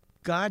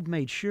 God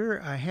made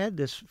sure I had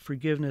this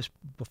forgiveness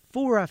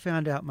before I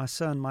found out my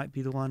son might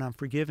be the one I'm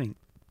forgiving.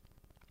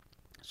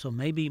 So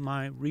maybe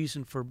my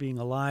reason for being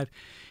alive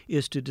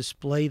is to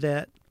display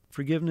that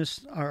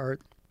forgiveness, or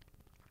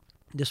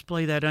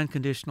display that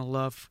unconditional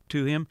love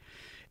to him.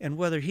 And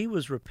whether he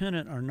was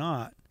repentant or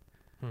not,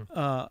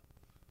 that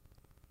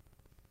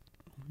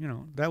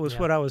was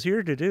what I was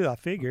here to do, I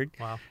figured.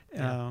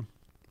 Wow.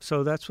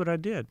 So that's what I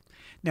did.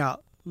 Now,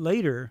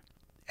 later,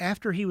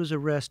 after he was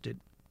arrested,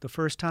 the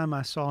first time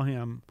I saw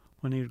him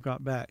when he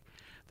got back,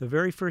 the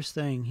very first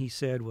thing he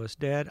said was,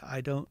 Dad, I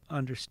don't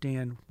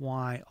understand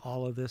why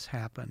all of this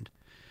happened,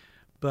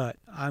 but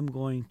I'm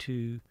going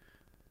to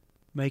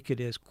make it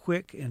as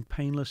quick and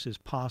painless as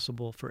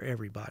possible for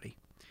everybody.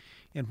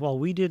 And while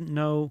we didn't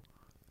know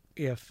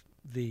if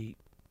the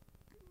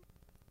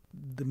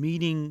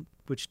meeting,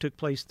 which took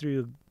place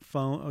through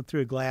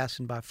a glass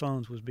and by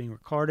phones, was being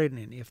recorded,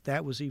 and if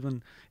that was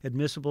even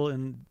admissible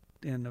in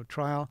a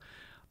trial,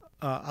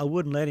 I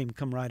wouldn't let him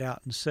come right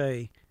out and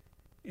say,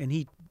 and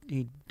he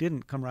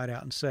didn't come right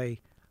out and say,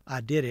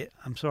 I did it,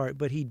 I'm sorry,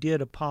 but he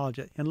did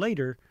apologize. And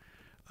later,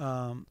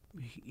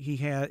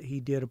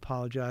 he did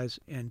apologize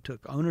and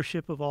took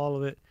ownership of all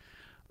of it.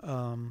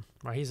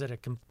 Right, he's at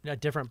a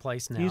different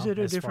place now. He's at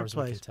a as different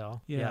far as place. we can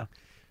tell. Yeah.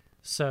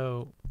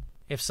 So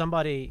if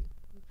somebody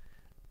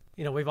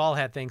we've all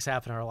had things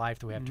happen in our life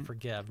that we have to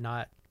forgive,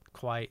 not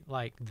quite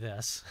like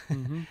this.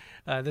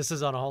 This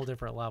is on a whole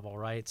different level,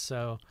 right?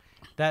 So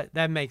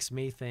that makes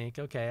me think,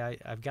 okay,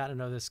 I've got to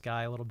know this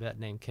guy a little bit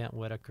named Kent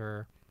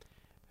Whitaker,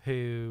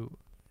 who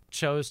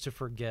chose to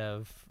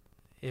forgive.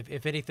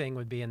 If anything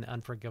would be in the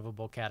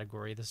unforgivable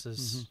category, this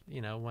is,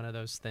 one of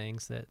those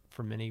things that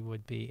for many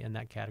would be in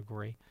that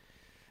category.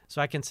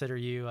 So I consider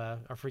you a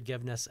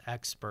forgiveness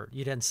expert.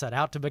 You didn't set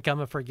out to become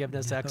a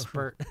forgiveness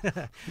expert,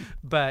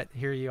 but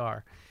here you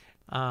are.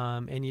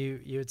 And you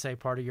would say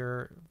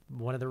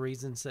one of the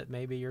reasons that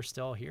maybe you're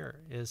still here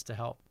is to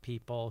help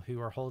people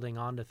who are holding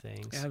on to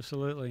things.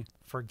 Absolutely.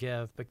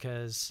 Forgive,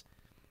 because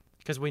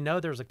we know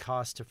there's a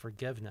cost to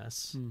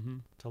forgiveness,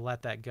 to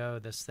let that go,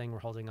 this thing we're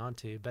holding on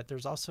to, but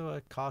there's also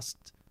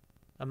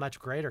a much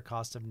greater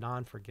cost of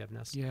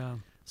non-forgiveness. Yeah.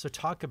 So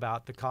talk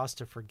about the cost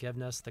of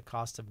forgiveness, the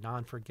cost of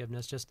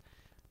non-forgiveness. Just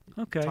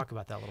talk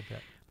about that a little bit.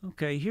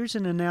 Okay, here's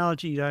an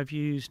analogy that I've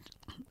used,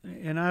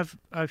 and I've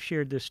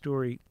shared this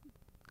story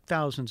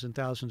thousands and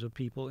thousands of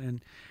people,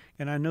 and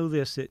I know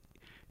this, that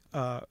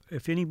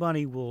if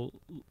anybody will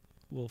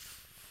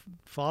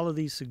follow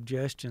these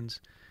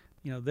suggestions,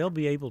 they'll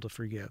be able to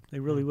forgive. They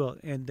really will,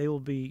 and they will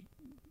be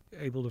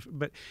able to.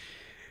 But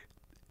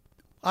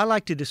I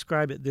like to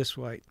describe it this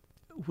way: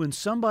 when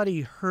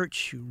somebody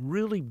hurts you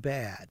really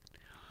bad,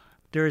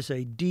 there's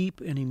a deep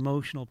and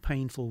emotional,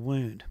 painful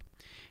wound,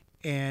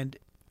 and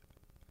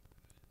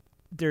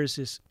there's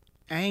this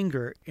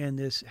anger and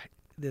this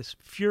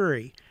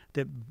fury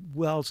that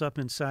wells up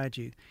inside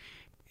you,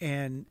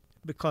 and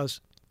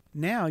because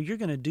now you're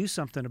going to do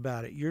something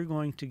about it, you're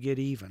going to get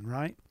even,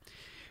 right?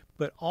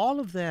 But all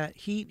of that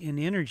heat and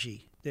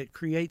energy that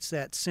creates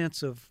that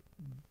sense of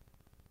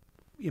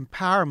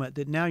empowerment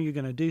that now you're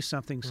going to do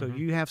something, so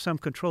you have some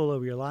control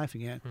over your life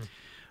again.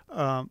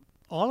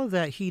 All of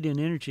that heat and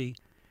energy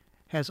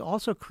has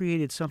also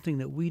created something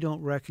that we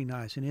don't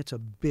recognize, and it's a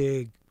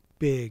big,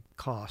 big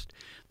cost.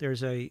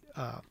 There's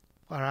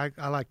what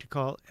I like to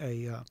call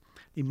a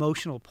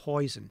emotional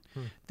poison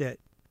that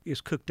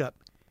is cooked up,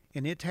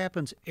 and it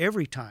happens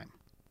every time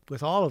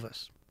with all of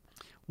us.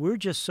 We're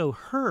just so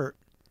hurt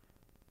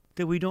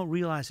that we don't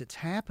realize it's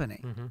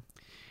happening.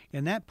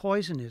 And that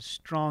poison is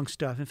strong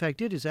stuff. In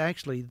fact, it is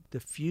actually the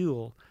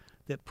fuel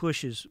that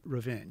pushes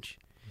revenge.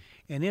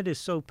 And it is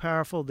so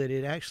powerful that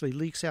it actually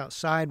leaks out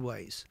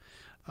sideways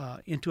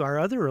into our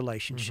other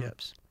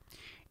relationships.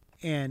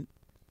 And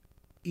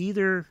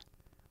either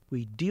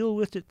we deal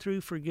with it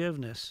through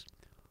forgiveness,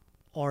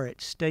 or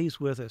it stays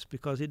with us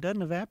because it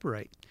doesn't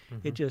evaporate.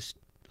 It just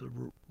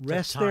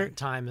rests there.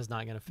 Time is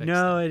not going to fix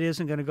No, that. it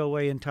isn't going to go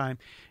away in time.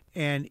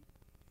 And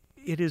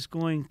it is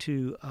going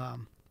to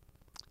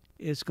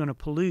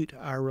pollute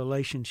our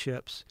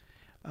relationships.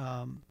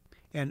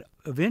 And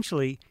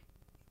eventually,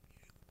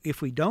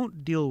 if we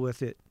don't deal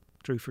with it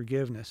through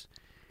forgiveness,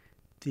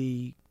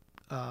 the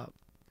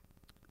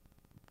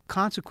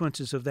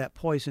consequences of that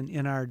poison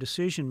in our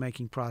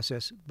decision-making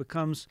process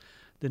becomes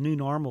the new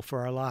normal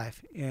for our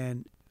life,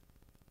 and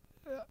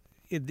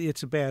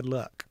it's a bad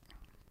luck.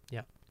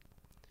 Yeah.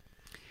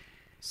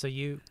 So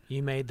you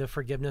made the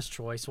forgiveness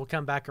choice. We'll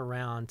come back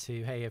around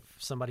to, hey, if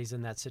somebody's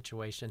in that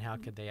situation, how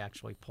could they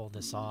actually pull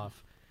this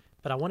off?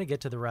 But I want to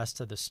get to the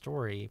rest of the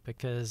story,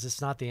 because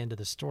it's not the end of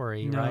the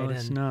story, right? No,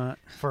 it's not.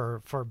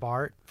 For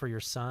Bart, for your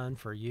son,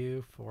 for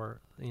you, for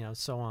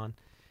so on.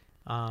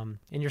 And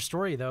your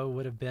story, though,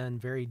 would have been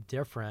very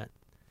different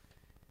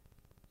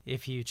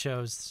if you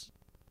chose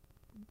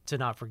to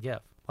not forgive.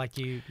 Like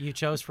you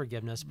chose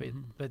forgiveness,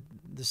 but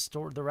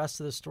the rest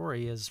of the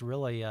story is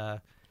really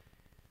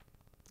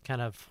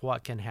kind of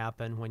what can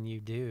happen when you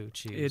do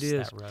choose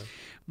that road.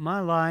 My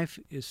life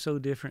is so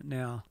different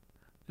now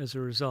as a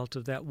result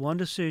of that one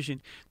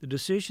decision, the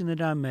decision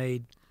that I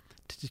made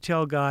to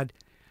tell God,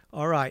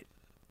 all right,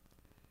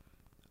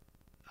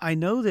 I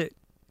know that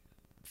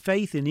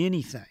faith in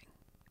anything,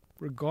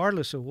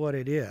 regardless of what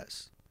it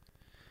is,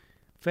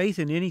 faith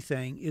in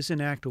anything is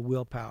an act of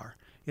willpower.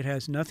 It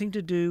has nothing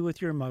to do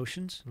with your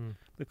emotions,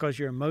 because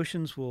your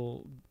emotions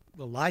will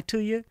lie to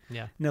you,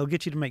 and they'll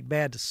get you to make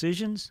bad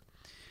decisions.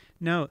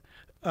 No,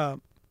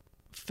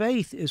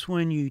 faith is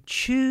when you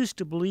choose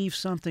to believe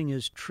something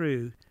is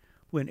true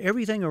when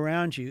everything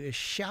around you is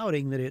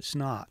shouting that it's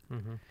not.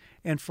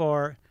 And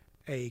for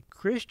a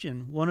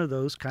Christian, one of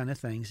those kind of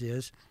things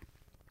is,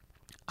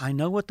 I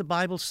know what the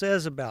Bible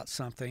says about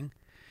something,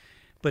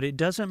 but it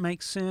doesn't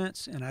make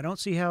sense, and I don't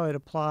see how it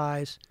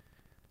applies.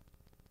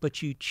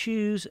 But you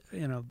choose,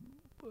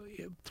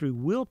 through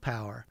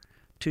willpower,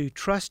 to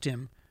trust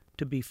Him,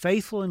 to be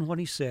faithful in what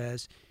He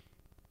says,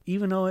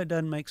 even though it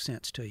doesn't make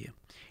sense to you.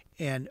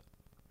 And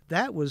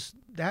that was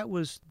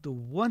the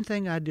one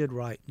thing I did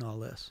right in all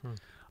this.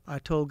 I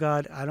told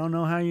God, I don't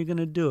know how you're going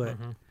to do it,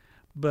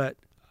 but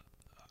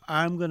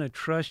I'm going to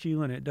trust you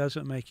when it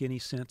doesn't make any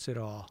sense at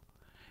all.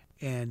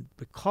 And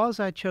because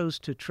I chose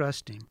to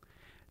trust Him,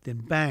 then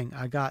bang,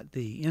 I got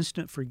the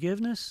instant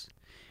forgiveness.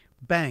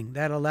 Bang,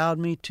 that allowed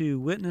me to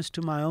witness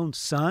to my own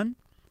son,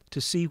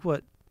 to see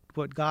what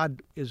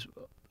God is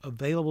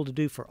available to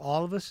do for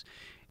all of us.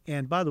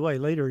 And by the way,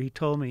 later he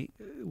told me,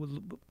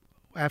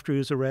 after he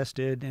was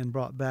arrested and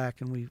brought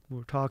back and we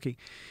were talking,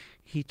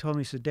 he told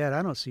me, he said, "Dad,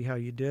 I don't see how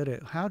you did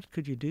it. How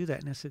could you do that?"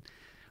 And I said,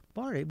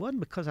 "Bart, it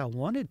wasn't because I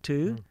wanted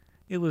to.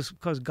 It was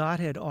because God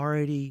had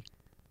already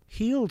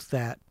healed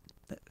that.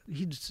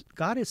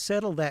 God had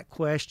settled that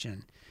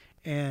question."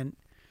 And,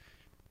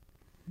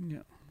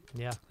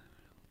 Yeah.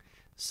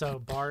 So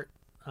Bart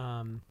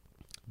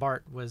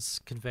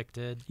was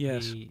convicted.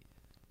 Yes. He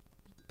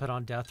put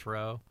on death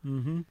row.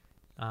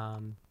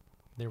 Mm-hmm.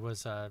 There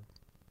was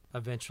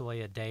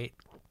eventually a date,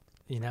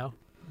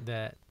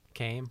 that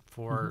came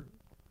for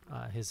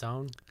his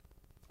own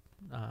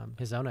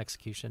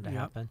execution to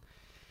happen.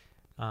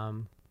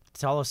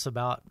 Tell us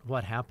about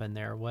what happened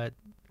there. What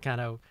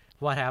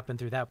happened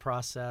through that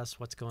process?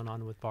 What's going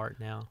on with Bart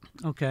now?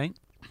 Okay.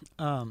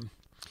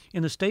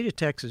 In the state of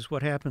Texas,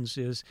 what happens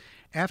is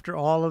after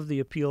all of the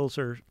appeals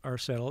are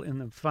settled, and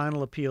the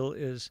final appeal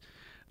is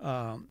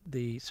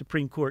the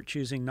Supreme Court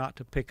choosing not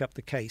to pick up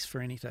the case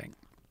for anything.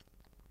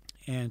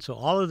 And so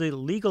all of the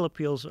legal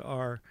appeals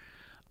are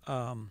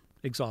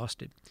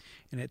exhausted.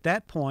 And at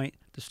that point,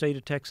 the state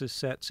of Texas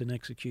sets an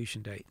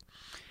execution date.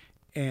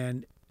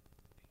 And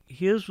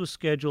his was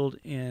scheduled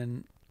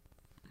in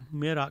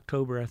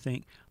mid-October, I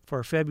think,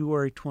 for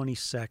February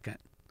 22nd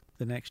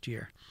the next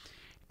year.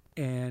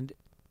 And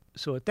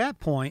so at that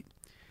point,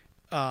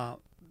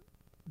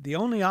 the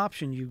only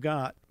option you've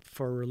got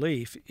for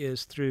relief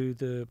is through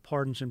the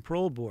Pardons and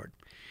Parole Board.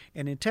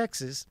 And in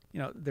Texas,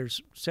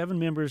 there's 7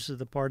 members of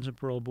the Pardons and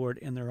Parole Board,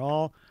 and they're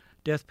all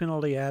death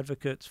penalty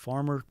advocates,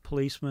 former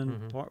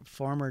policemen,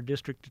 former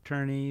district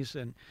attorneys,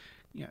 and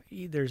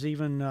there's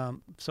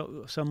even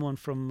someone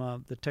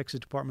from the Texas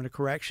Department of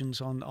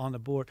Corrections on the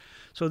board.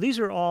 So these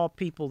are all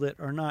people that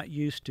are not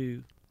used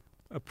to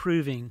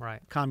approving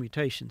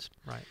commutations.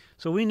 Right.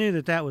 So we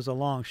knew that was a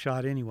long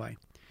shot anyway.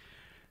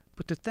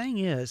 But the thing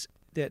is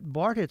that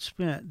Bart had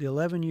spent the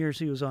 11 years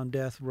he was on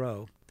death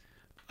row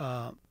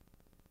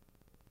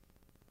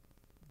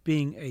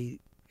being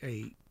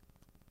a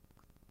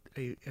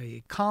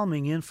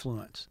calming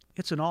influence.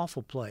 It's an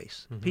awful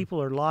place. Mm-hmm.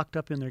 People are locked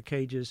up in their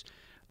cages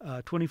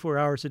 24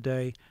 hours a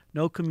day,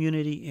 no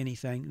community,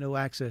 anything, no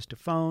access to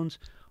phones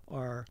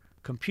or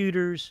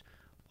computers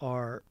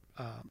or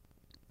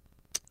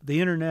the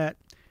internet.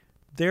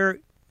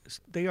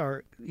 They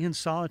are in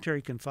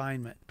solitary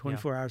confinement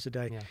 24 hours a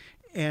day. Yeah.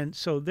 And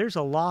so there's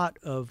a lot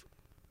of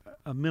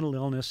mental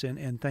illness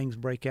and things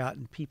break out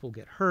and people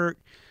get hurt,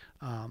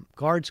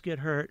 guards get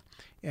hurt.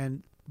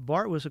 And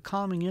Bart was a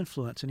calming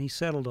influence, and he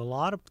settled a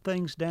lot of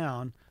things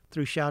down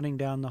through shouting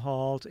down the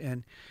halls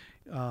and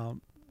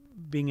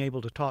being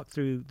able to talk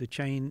through the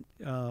chain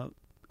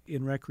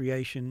in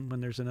recreation when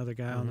there's another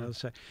guy on the other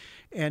side.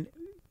 And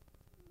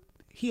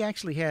he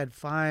actually had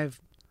 5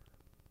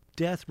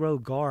 death row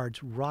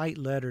guards write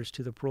letters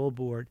to the parole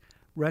board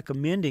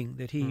recommending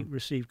that he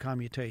receive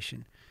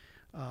commutation.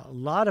 A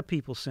lot of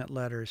people sent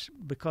letters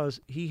because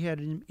he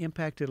had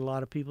impacted a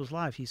lot of people's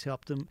lives. He's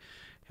helped them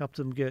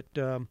get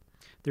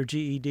their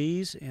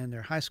GEDs and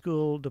their high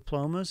school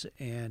diplomas,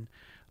 and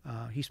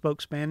he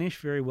spoke Spanish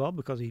very well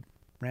because he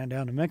ran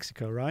down to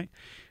Mexico, right?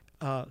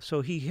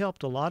 So he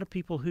helped a lot of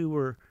people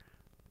who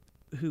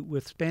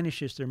with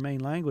Spanish as their main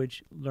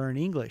language learn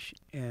English,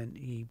 and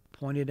he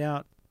pointed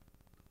out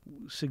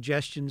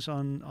suggestions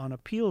on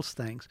appeals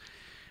things.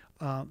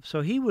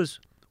 So he was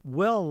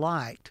well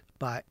liked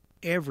by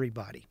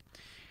everybody.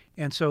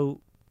 And so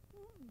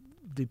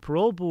the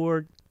parole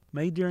board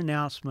made their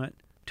announcement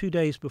 2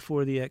 days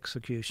before the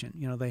execution.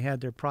 They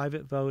had their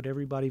private vote.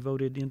 Everybody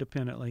voted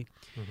independently.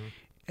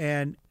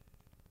 And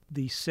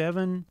the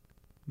 7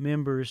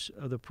 members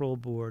of the parole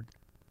board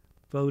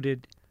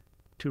voted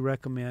to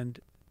recommend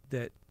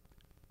that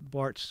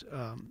Bart's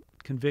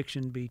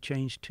conviction be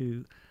changed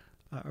to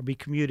or be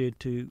commuted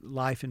to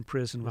life in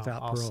prison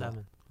without parole. All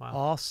 7. Wow.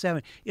 All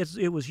 7.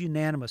 It was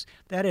unanimous.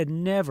 That had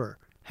never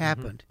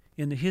happened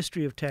in the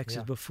history of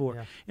Texas before.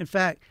 Yeah. In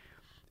fact,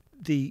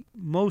 the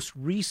most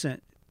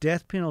recent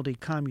death penalty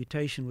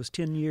commutation was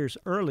 10 years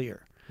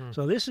earlier.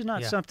 So this is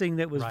not something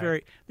that was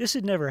this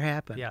had never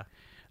happened. Yeah.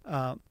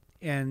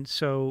 And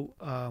so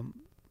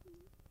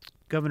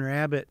Governor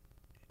Abbott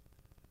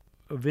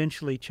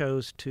eventually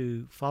chose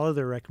to follow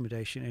their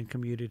recommendation and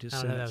commuted his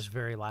sentence. That was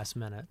very last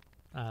minute.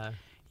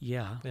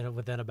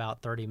 Within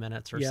about 30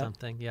 minutes or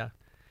something. Yeah.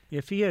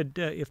 If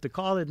the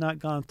call had not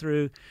gone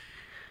through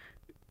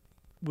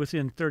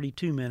within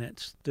 32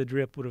 minutes, the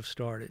drip would have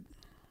started.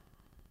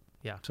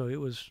 Yeah. So it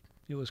was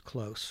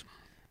close.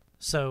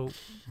 So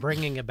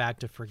bringing it back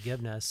to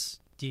forgiveness,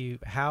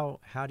 how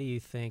do you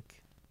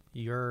think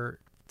your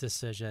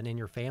decision and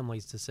your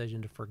family's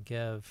decision to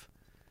forgive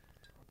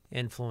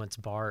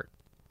influenced Bart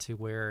to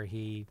where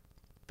he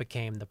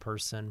became the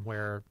person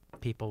where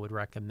people would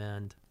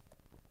recommend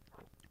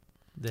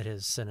that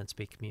his sentence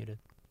be commuted?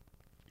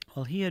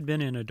 Well, he had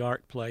been in a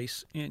dark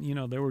place, and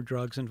there were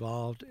drugs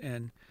involved,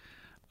 and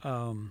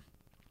I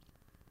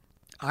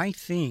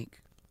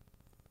think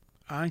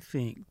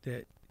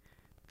that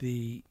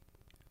the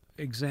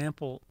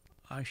example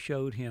I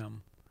showed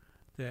him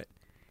that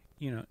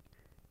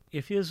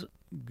if his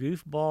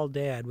goofball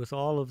dad, with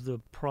all of the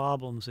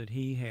problems that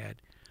he had,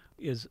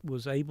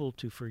 was able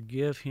to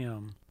forgive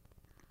him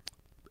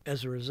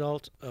as a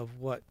result of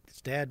what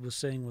his dad was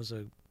saying was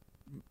a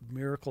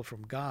miracle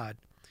from God,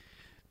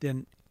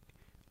 then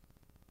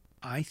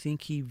I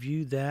think he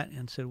viewed that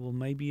and said, well,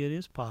 maybe it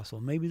is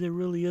possible. Maybe there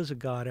really is a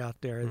God out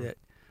there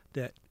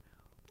that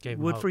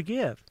would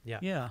forgive.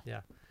 Yeah.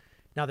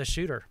 Now the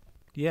shooter.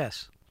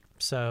 Yes.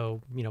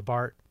 So,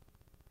 Bart,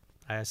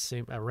 I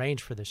assume,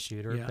 arranged for the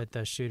shooter, but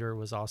the shooter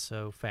was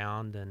also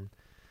found and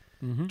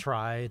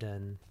tried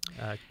and...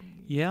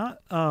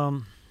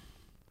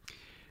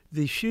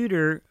 the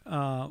shooter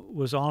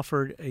was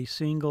offered a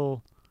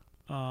single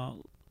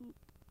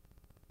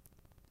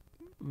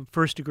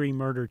first-degree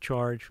murder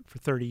charge for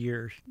 30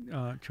 years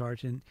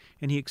charge, and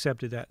he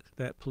accepted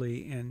that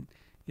plea and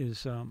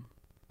is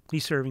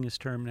he's serving his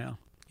term now.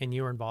 And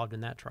you were involved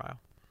in that trial?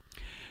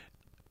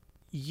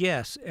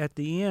 Yes. At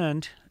the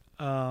end,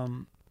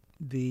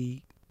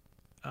 the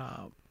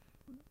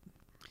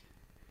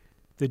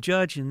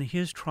judge in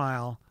his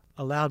trial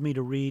allowed me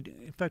to read.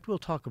 In fact, we'll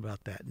talk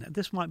about that. Now,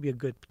 this might be a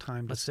good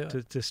time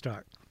to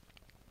start.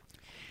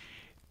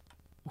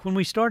 When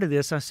we started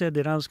this, I said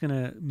that I was going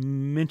to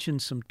mention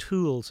some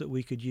tools that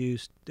we could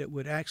use that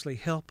would actually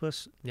help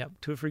us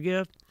to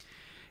forgive.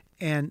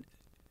 And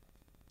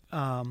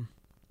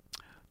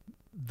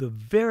the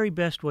very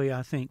best way,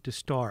 I think, to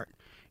start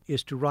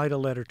is to write a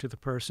letter to the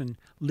person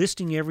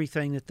listing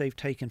everything that they've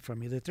taken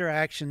from you, that their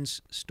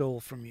actions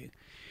stole from you.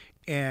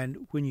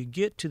 And when you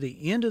get to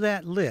the end of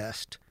that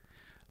list,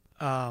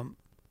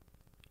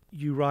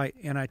 you write,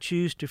 and I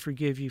choose to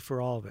forgive you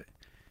for all of it.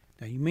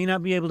 Now, you may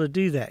not be able to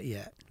do that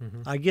yet.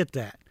 I get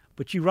that.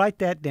 But you write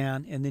that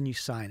down, and then you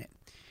sign it.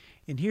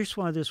 And here's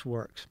why this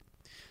works.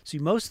 See,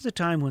 most of the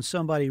time when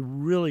somebody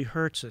really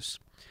hurts us,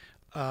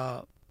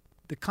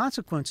 the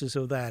consequences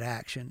of that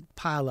action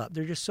pile up.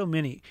 There are just so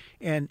many.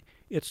 And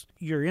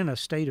you're in a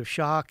state of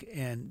shock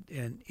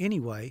and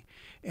anyway,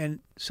 and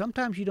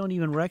sometimes you don't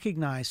even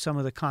recognize some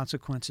of the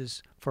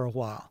consequences for a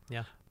while.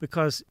 Yeah.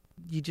 Because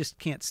you just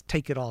can't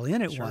take it all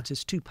in at once.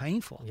 It's too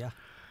painful. Yeah.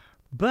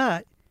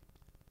 But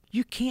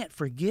you can't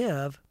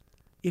forgive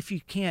if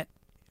you can't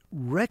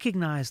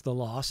recognize the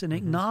loss and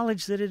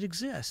acknowledge that it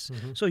exists.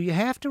 So you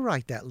have to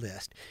write that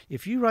list.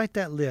 If you write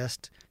that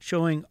list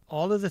showing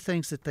all of the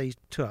things that they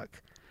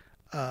took,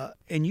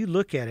 and you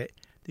look at it,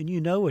 then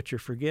you know what you're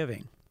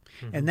forgiving.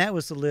 And that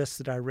was the list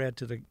that I read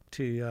to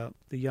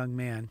the young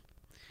man,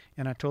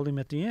 and I told him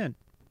at the end,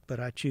 but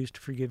I choose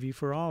to forgive you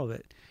for all of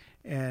it.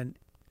 And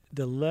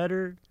the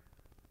letter,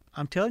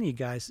 I'm telling you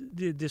guys,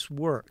 this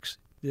works.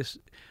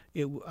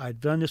 I've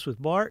done this with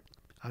Bart.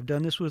 I've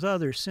done this with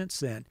others since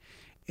then,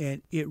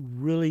 and it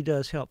really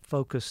does help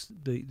focus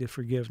the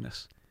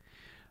forgiveness.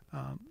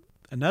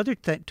 Another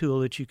tool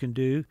that you can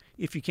do,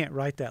 if you can't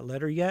write that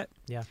letter yet,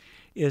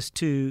 is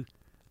to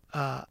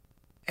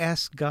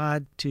ask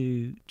God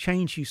to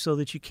change you so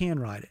that you can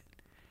write it.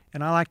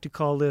 And I like to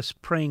call this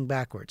praying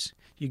backwards.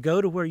 You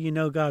go to where you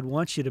know God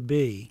wants you to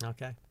be,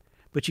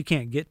 but you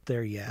can't get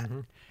there yet.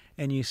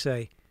 And you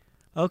say,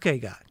 okay,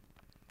 God,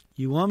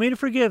 you want me to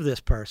forgive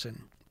this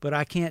person, but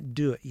I can't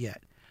do it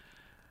yet.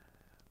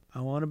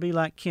 I want to be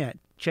like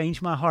Kent,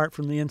 change my heart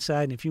from the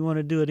inside, and if you want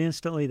to do it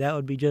instantly, that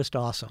would be just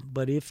awesome.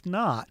 But if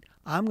not,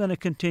 I'm going to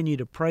continue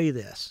to pray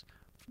this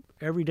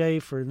every day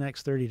for the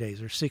next 30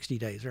 days or 60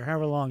 days or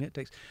however long it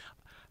takes.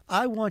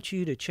 I want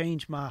you to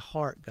change my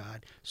heart,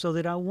 God, so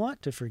that I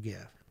want to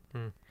forgive.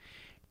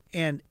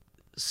 And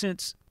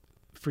since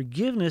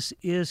forgiveness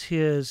is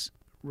his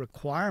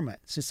requirement,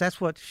 since that's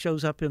what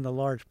shows up in the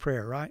Lord's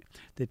Prayer, right?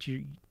 That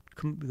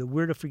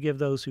we're to forgive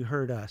those who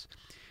hurt us.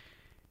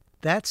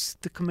 That's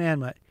the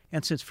commandment.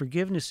 And since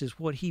forgiveness is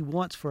what he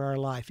wants for our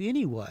life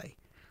anyway,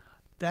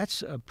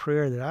 that's a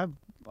prayer that I'm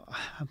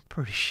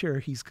pretty sure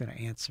he's going to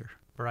answer.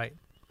 Right.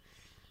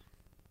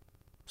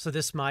 So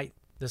this might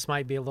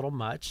be a little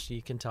much.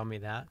 You can tell me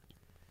that.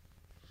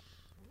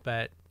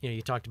 But,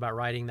 you talked about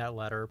writing that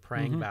letter,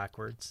 praying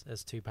backwards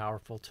as two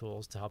powerful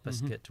tools to help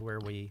us get to where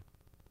we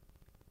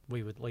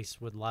would at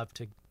least would love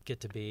to get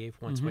to be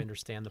once we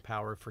understand the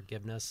power of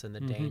forgiveness and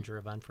the danger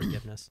of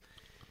unforgiveness.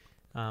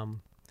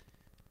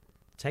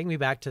 Take me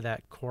back to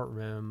that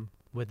courtroom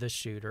with the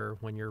shooter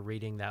when you're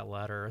reading that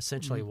letter.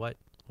 Essentially, what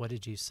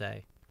did you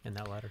say in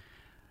that letter?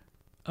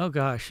 Oh,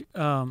 gosh.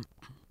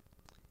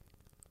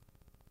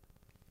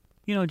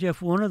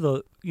 Jeff, one of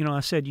the, I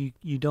said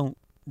you don't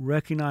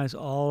recognize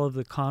all of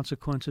the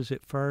consequences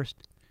at first.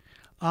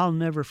 I'll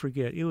never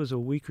forget. It was a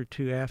week or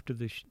two after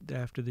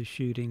the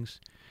shootings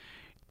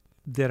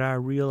that I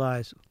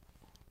realized,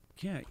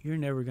 you're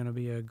never going to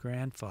be a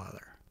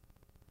grandfather.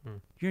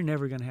 You're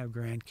never going to have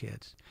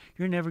grandkids.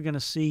 You're never going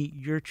to see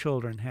your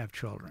children have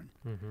children.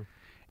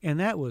 And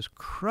that was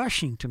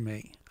crushing to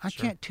me. I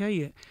can't tell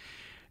you.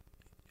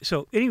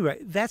 So anyway,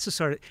 that's the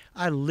sort of,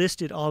 I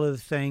listed all of the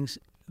things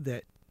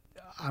that,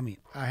 I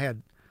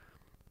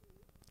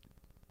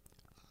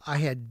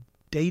had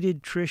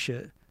dated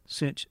Tricia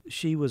since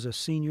she was a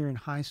senior in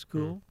high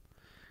school.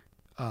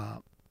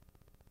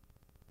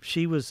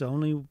 She was the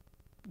only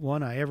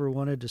one I ever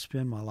wanted to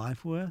spend my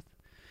life with.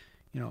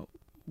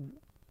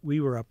 We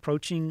were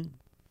approaching,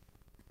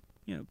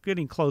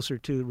 getting closer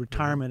to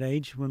retirement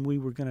age when we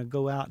were going to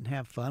go out and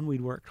have fun.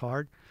 We'd worked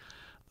hard.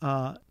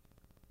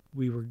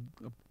 We were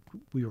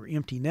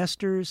empty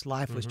nesters.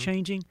 Life was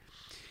changing,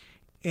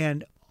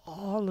 and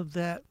all of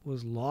that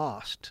was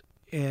lost.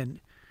 And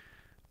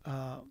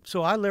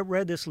so I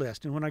read this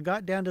list, and when I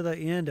got down to the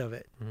end of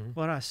it,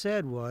 what I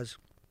said was,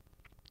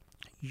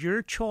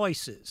 your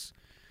choices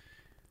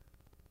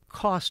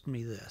cost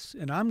me this,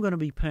 and I'm going to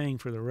be paying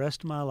for the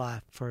rest of my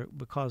life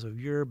because of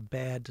your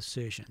bad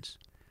decisions.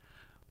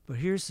 But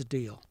here's the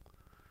deal.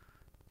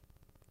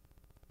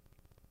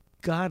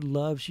 God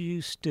loves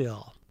you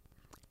still,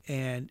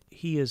 and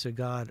he is a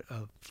God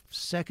of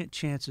second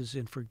chances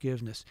and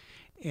forgiveness.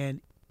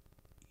 And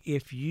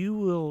if you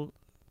will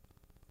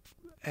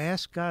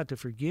ask God to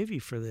forgive you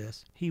for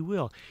this, he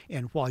will.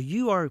 And while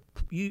your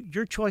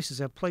choices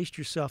have placed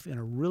yourself in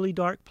a really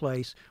dark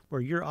place where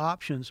your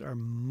options are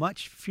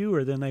much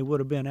fewer than they would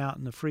have been out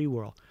in the free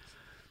world,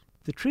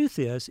 the truth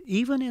is,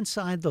 even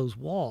inside those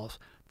walls,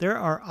 there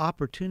are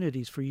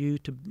opportunities for you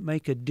to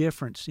make a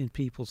difference in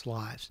people's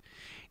lives.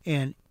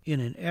 And in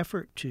an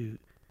effort to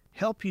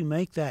help you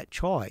make that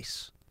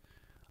choice,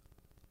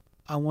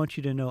 I want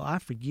you to know I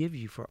forgive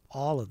you for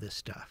all of this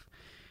stuff.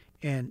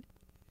 And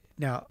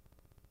now,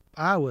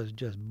 I was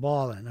just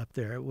bawling up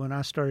there when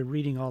I started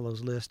reading all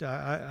those lists.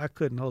 I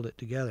couldn't hold it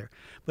together.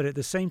 But at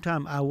the same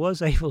time, I was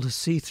able to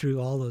see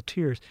through all the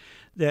tears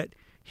that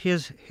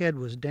his head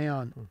was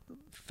down,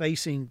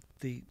 facing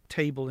the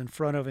table in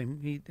front of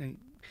him.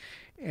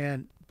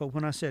 But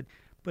when I said,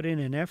 but in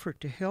an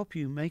effort to help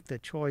you make the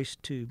choice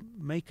to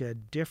make a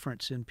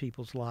difference in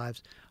people's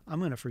lives, I'm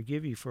going to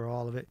forgive you for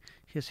all of it,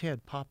 his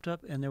head popped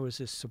up, and there was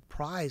this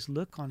surprised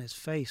look on his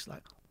face,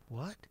 like,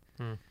 what?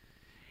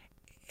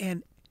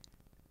 And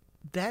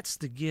that's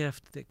the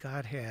gift that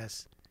God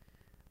has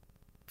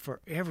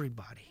for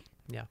everybody.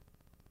 Yeah.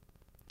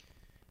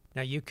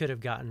 Now, you could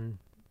have gotten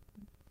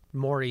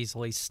more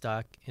easily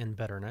stuck in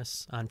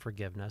bitterness,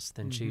 unforgiveness,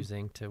 than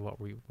choosing to what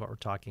we're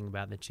talking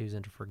about, than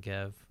choosing to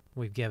forgive.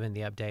 We've given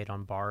the update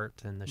on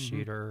Bart and the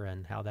shooter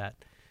and how that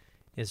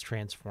is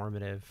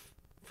transformative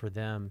for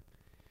them.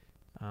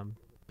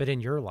 But in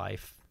your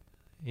life,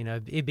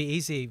 it'd be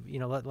easy.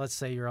 Let's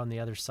say you're on the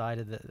other side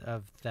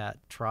of that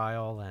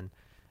trial, and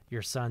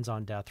your son's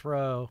on death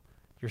row.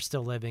 You're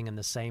still living in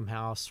the same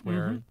house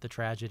where the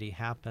tragedy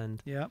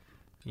happened. Yep.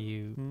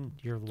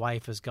 Your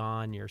wife is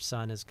gone. Your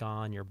son is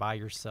gone. You're by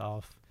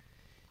yourself.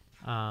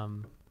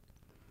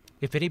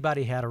 If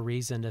anybody had a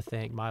reason to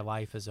think my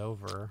life is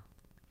over,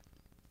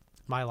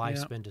 my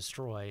life's been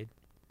destroyed,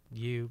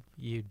 you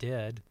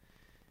did,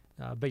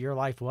 but your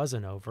life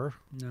wasn't over.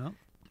 No.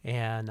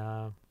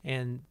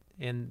 And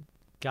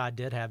God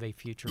did have a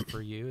future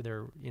for you.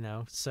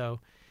 So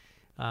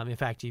in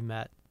fact, you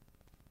met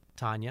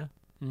Tanya.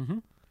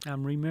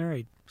 I'm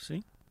remarried.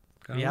 See,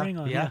 got a ring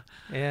on. Yeah,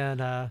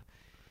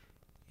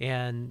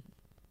 and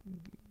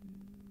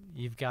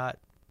you've got,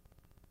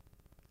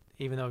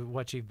 even though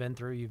what you've been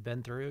through,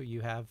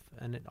 you have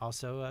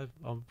also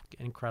an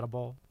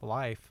incredible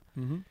life.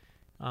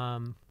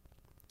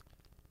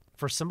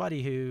 For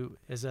somebody who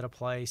is at a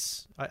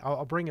place,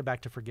 I'll bring it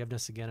back to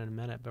forgiveness again in a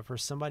minute, but for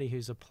somebody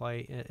who's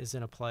is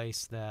in a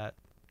place that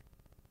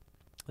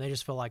they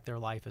just feel like their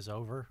life is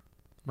over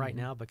right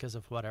now because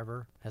of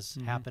whatever has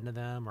happened to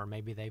them, or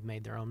maybe they've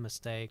made their own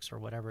mistakes or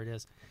whatever it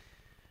is,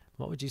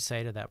 what would you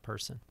say to that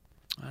person?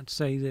 I'd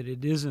say that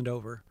it isn't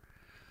over.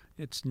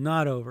 It's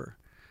not over.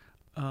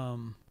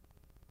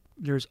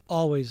 There's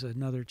always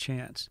another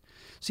chance.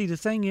 See, the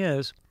thing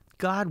is,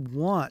 God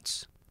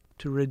wants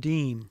to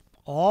redeem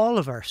all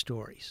of our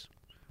stories,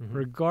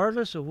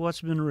 regardless of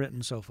what's been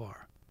written so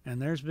far.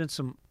 And there's been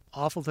some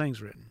awful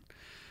things written.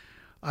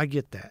 I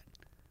get that.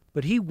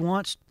 But he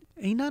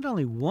not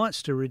only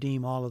wants to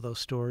redeem all of those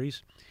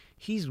stories,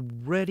 he's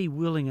ready,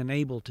 willing, and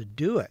able to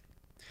do it.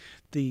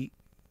 The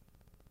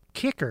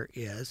kicker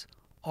is,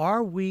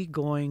 are we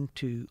going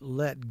to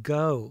let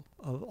go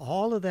of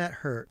all of that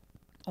hurt,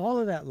 all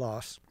of that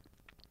loss,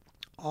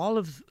 all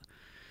of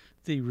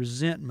the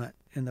resentment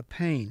and the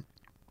pain?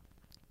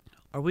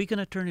 Are we going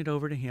to turn it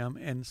over to him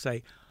and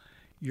say,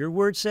 your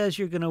word says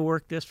you're going to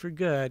work this for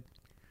good.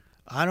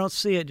 I don't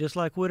see it, just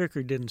like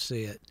Whitaker didn't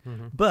see it.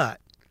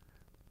 But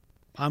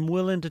I'm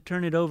willing to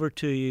turn it over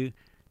to you,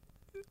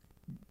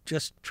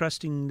 just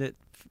trusting that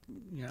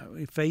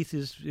faith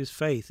is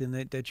faith, and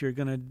that you're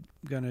going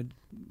to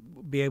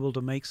be able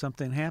to make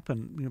something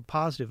happen,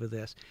 positive of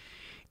this.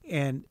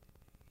 And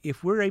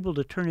if we're able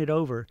to turn it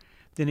over,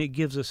 then it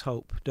gives us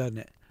hope, doesn't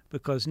it?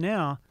 Because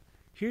now,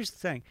 here's the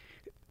thing.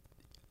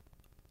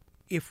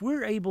 If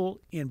we're able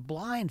in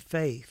blind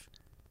faith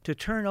to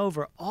turn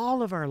over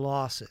all of our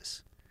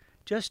losses,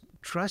 just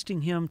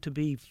trusting him to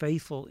be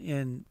faithful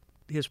in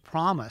his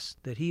promise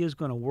that he is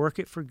going to work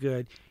it for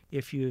good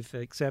if you've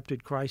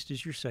accepted Christ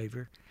as your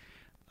Savior,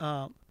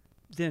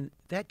 then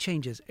that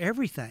changes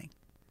everything,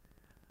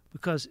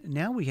 because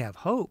now we have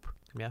hope.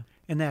 Yeah.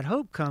 And that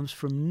hope comes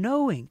from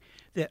knowing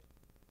that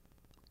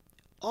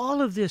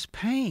all of this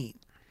pain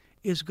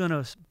is going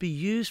to be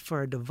used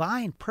for a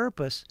divine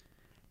purpose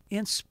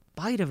in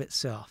spite of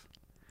itself.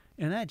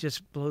 And that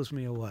just blows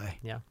me away.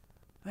 Yeah.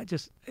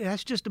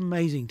 That's just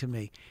amazing to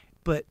me.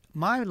 But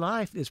my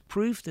life is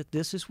proof that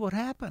this is what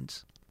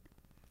happens.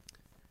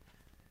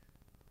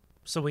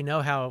 So we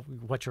know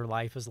what your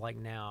life is like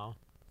now.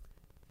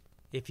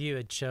 If you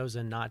had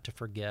chosen not to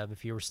forgive,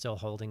 if you were still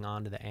holding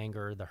on to the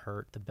anger, the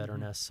hurt, the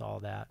bitterness, all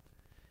that,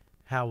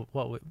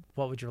 what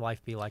would your life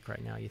be like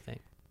right now, you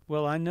think?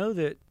 Well, I know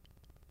that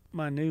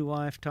my new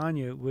wife,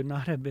 Tanya, would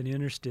not have been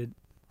interested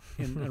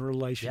in a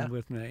relation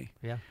with me.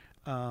 Yeah.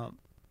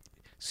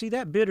 See,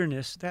 that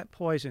bitterness, that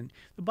poison,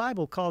 the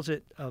Bible calls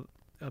it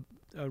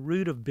a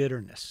root of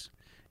bitterness.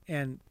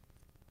 And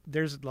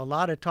there's a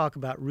lot of talk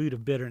about root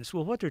of bitterness.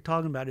 Well, what they're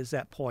talking about is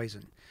that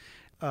poison.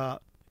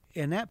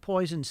 And that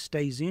poison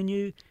stays in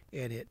you,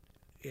 and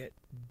it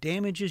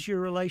damages your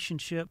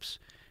relationships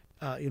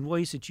in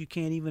ways that you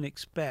can't even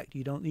expect.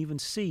 You don't even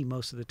see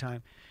most of the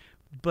time.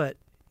 But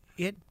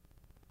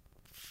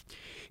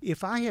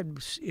if I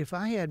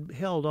had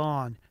held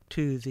on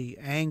to the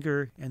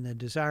anger and the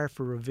desire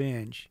for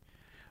revenge,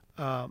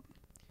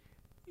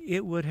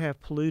 it would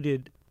have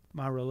polluted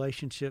my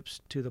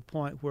relationships to the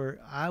point where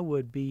I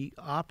would be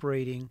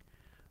operating,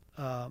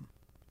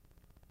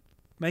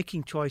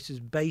 making choices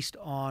based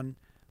on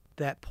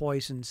that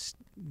poison,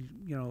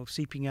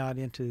 seeping out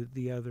into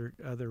the other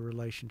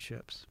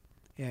relationships,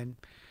 and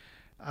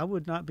I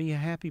would not be a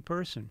happy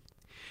person.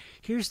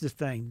 Here's the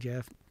thing,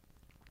 Jeff.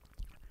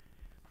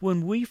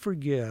 When we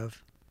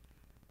forgive,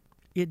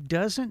 it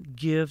doesn't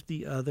give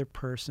the other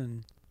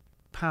person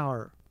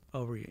power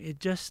over you. It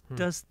just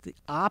does the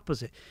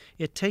opposite.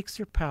 It takes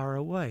their power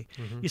away.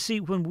 You see,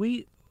 when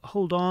we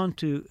hold on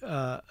to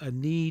a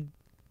need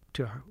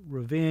to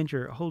revenge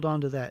or hold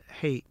on to that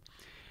hate,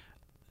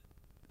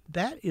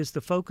 that is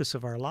the focus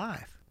of our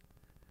life.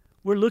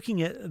 We're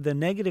looking at the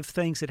negative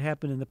things that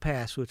happened in the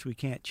past, which we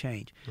can't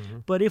change.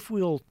 But if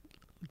we'll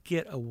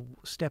get a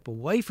step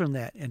away from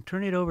that and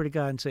turn it over to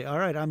God and say, all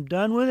right, I'm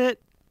done with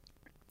it.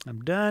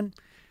 I'm done.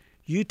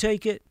 You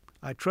take it.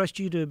 I trust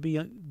you to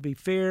be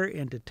fair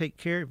and to take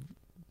care.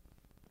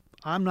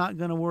 I'm not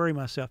going to worry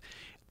myself.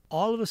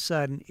 All of a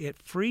sudden, it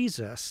frees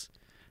us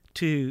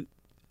to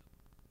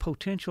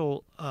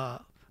potential.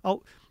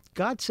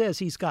 God says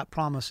He's got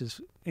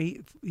promises.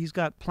 He's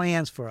got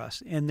plans for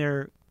us, and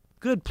they're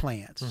good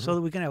plans, so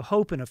that we can have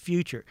hope in a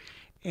future.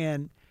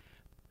 And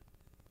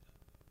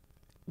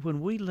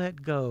when we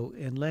let go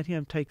and let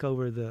Him take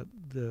over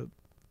the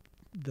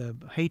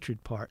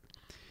hatred part,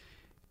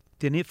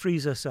 then it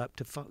frees us up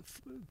to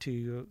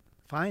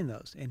find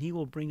those, and He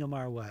will bring them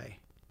our way.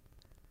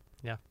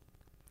 Yeah.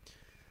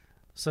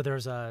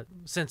 So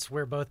since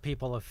we're both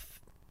people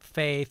of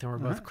faith and we're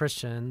both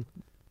Christian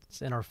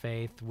in our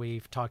faith,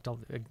 we've talked,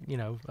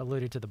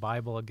 alluded to the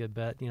Bible a good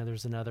bit.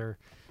 There's another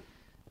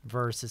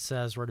verse that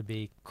says we're to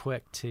be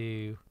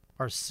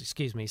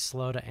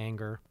slow to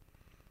anger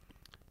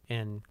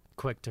and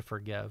quick to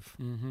forgive.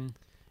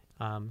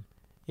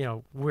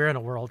 We're in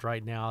a world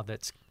right now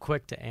that's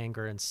quick to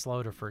anger and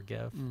slow to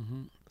forgive.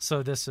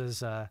 So this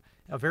is a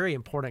very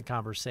important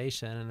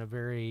conversation and a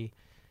very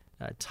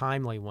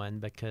timely one,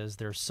 because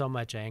there's so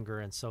much anger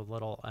and so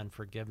little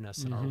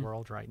unforgiveness in our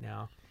world right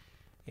now.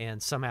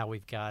 And somehow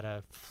we've got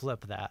to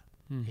flip that,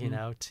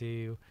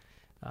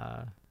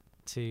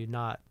 to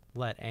not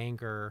let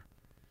anger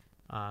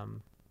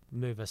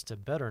move us to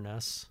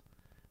bitterness,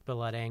 but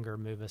let anger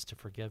move us to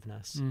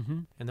forgiveness.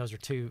 And those are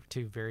two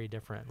very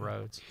different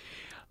roads.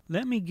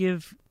 Let me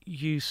give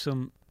you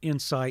some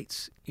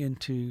insights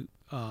into,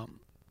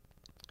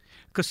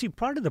 because see,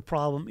 part of the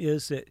problem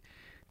is that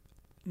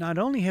not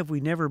only have we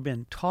never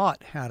been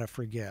taught how to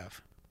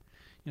forgive,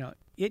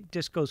 it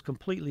just goes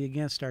completely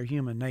against our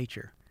human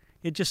nature.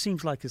 It just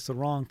seems like it's the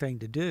wrong thing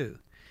to do.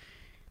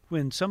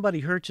 When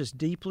somebody hurts us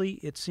deeply,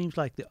 it seems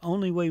like the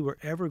only way we're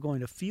ever going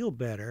to feel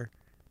better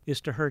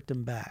is to hurt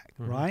them back,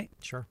 right?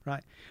 Sure.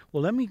 Right.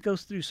 Well, let me go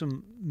through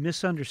some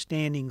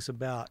misunderstandings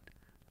about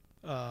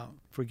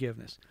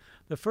forgiveness.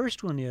 The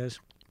first one is,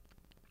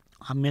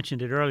 I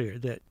mentioned it earlier,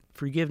 that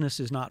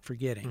forgiveness is not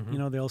forgetting.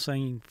 The old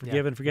saying,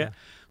 forgive and forget. Yeah.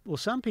 Well,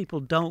 some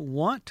people don't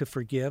want to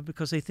forgive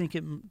because they think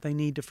they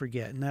need to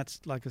forget. And that's,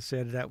 like I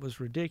said, that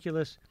was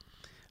ridiculous.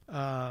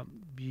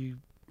 You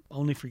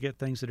only forget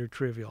things that are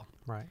trivial.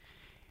 Right.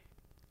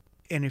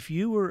 And if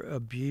you were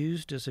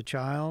abused as a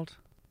child,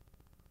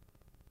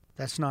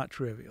 that's not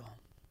trivial.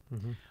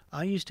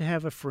 I used to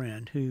have a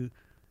friend who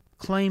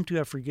claimed to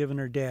have forgiven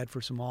her dad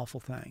for some awful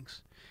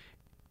things,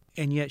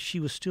 and yet she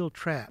was still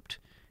trapped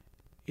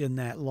in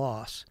that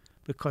loss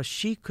because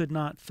she could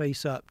not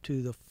face up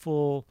to the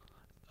full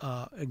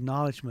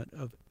acknowledgement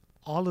of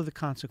all of the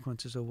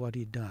consequences of what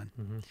he'd done.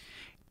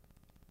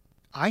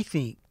 I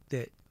think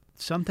that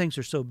some things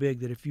are so big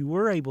that if you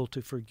were able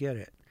to forget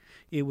it,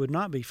 it would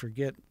not be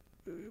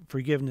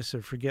forgiveness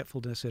or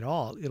forgetfulness at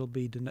all. It would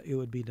be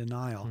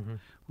denial,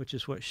 which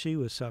is what she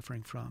was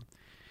suffering from.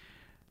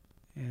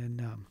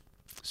 And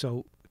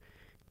so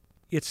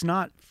it's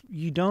not,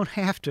 you don't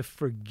have to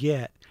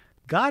forget.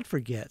 God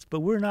forgets, but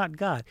we're not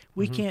God.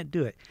 We can't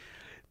do it.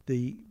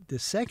 The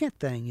second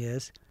thing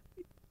is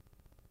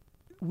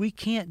we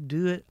can't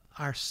do it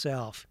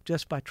ourselves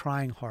just by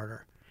trying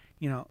harder.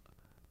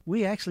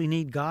 We actually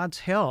need God's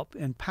help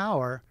and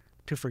power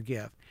to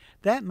forgive.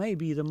 That may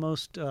be the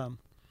most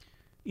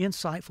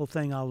insightful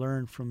thing I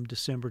learned from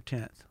December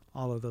 10th,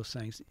 all of those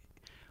things.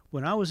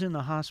 When I was in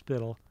the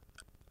hospital,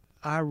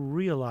 I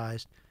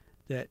realized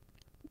that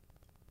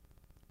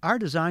our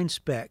design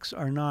specs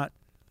are not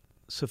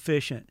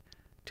sufficient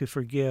to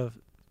forgive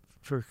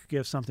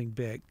something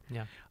big.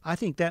 Yeah. I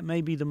think that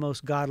may be the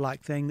most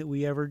godlike thing that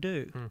we ever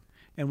do.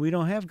 And we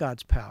don't have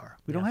God's power.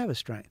 We don't have His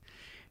strength.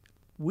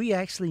 We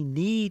actually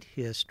need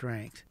His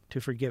strength to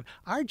forgive.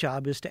 Our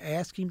job is to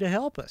ask Him to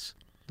help us,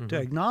 to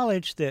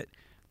acknowledge that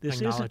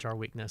this acknowledge our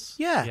weakness.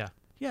 Yeah.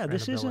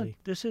 This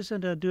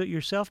isn't a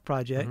do-it-yourself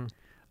project.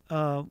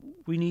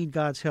 We need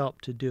God's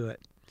help to do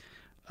it.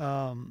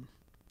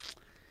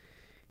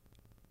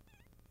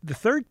 The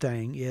third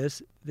thing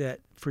is that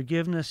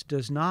forgiveness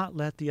does not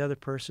let the other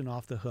person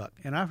off the hook.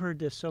 And I've heard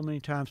this so many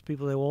times.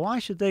 People say, well, why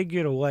should they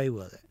get away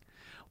with it?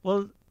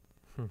 Well,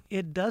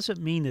 it doesn't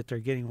mean that they're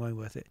getting away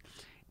with it.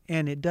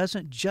 And it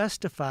doesn't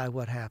justify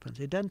what happens.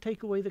 It doesn't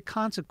take away the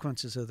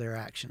consequences of their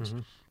actions.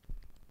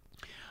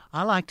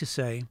 I like to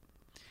say,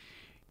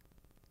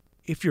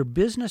 if your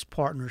business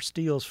partner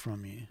steals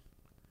from you,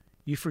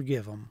 you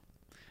forgive them.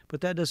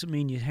 But that doesn't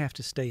mean you have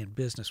to stay in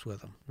business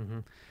with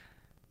them.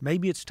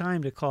 Maybe it's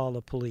time to call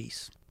the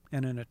police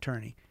and an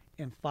attorney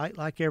and fight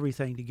like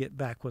everything to get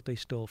back what they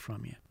stole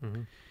from you.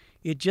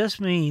 It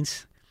just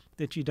means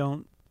that you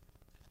don't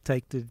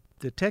take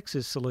the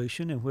Texas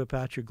solution and whip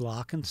out your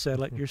Glock and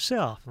settle it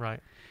yourself. Right.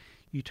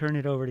 You turn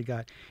it over to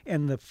God.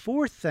 And the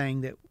fourth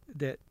thing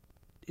that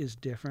is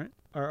different,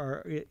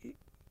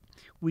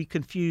 we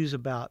confuse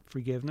about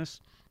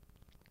forgiveness,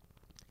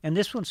 and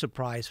this one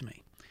surprised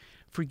me.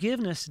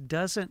 Forgiveness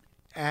doesn't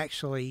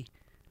actually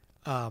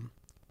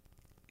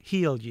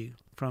heal you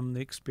from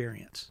the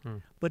experience,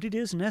 but it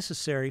is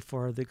necessary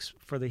for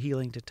the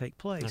healing to take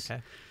place.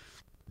 Okay.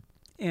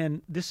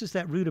 And this is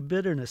that root of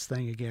bitterness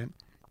thing again.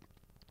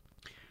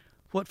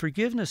 What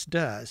bitterness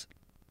does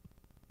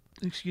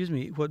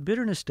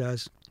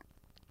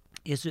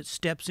is it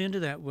steps into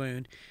that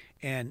wound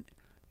and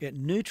it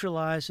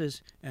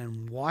neutralizes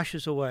and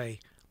washes away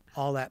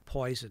all that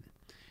poison,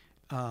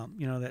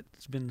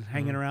 that's been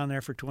hanging around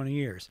there for 20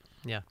 years.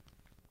 Yeah.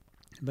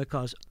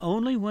 Because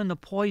only when the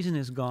poison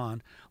is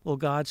gone will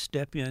God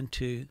step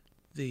into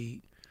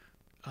the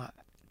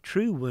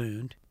true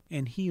wound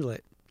and heal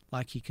it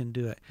like He can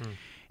do it.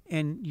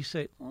 And you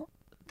say, well,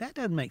 that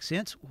doesn't make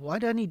sense. Why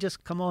doesn't He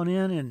just come on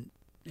in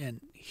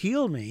and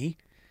heal me,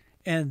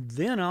 and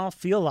then I'll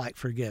feel like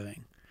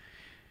forgiving?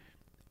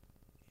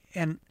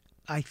 And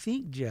I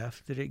think,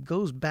 Jeff, that it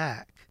goes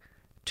back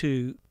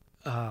to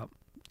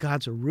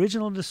God's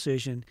original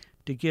decision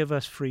to give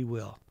us free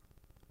will.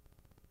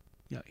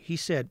 He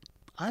said,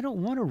 I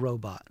don't want a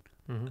robot.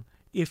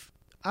 If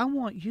I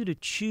want you to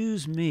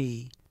choose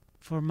me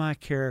for my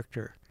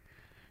character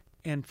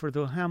and for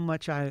how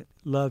much I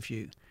love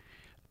you,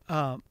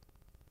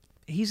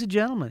 He's a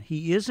gentleman.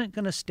 He isn't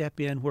going to step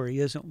in where He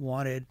isn't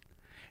wanted.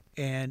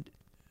 And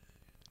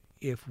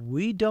if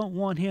we don't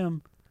want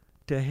Him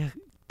to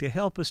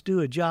help us do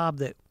a job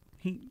that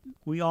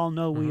we all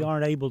know we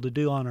aren't able to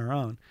do on our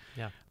own,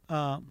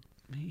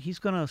 He's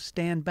going to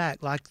stand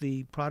back like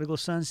the prodigal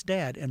son's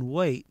dad and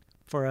wait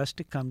for us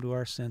to come to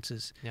our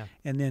senses.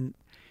 And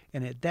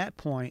at that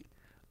point,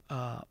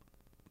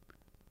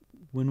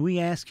 when we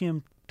ask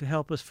Him to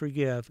help us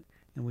forgive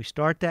and we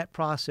start that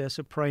process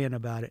of praying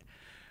about it,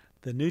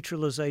 the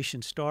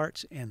neutralization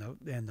starts and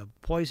the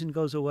poison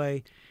goes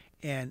away,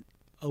 and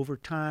over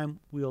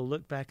time we'll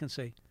look back and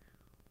say,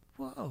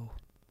 whoa,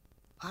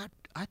 I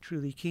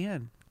truly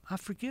can. I've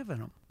forgiven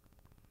them.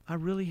 I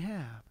really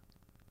have.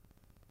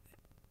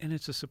 And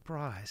it's a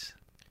surprise.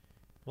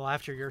 Well,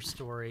 after your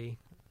story,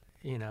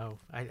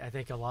 I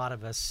think a lot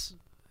of us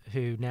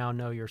who now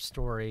know your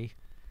story,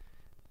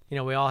 we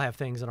all have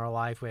things in our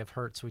life. We have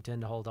hurts we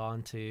tend to hold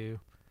on to.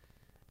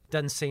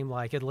 Doesn't seem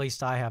like, at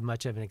least I have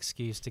much of an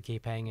excuse to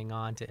keep hanging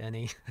on to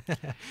any,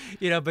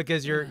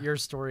 because your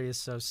story is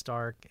so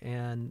stark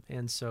and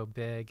so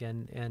big,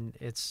 and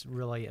it's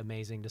really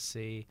amazing to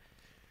see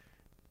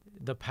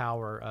the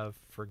power of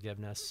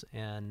forgiveness.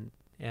 And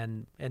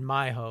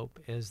my hope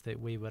is that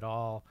we would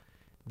all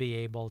be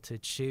able to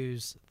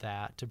choose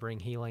that to bring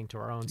healing to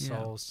our own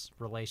souls,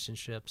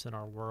 relationships, and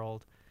our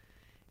world.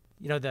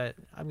 That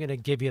I'm going to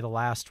give you the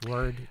last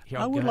word. Here,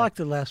 I would like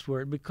the last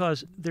word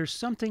because there's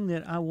something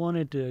that I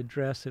wanted to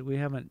address that we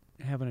haven't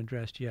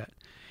addressed yet,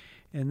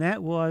 and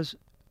that was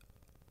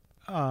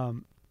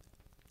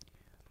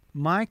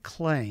my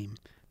claim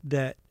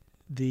that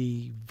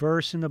the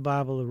verse in the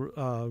Bible,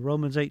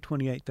 Romans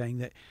 8:28 thing,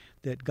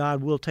 that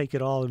God will take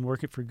it all and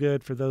work it for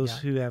good for those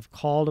who have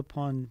called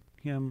upon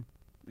Him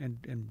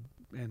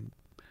and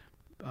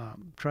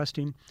trust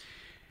Him.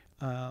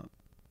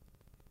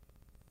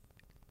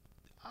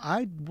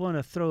 I want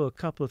to throw a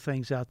couple of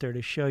things out there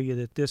to show you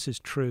that this is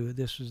true.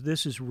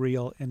 This is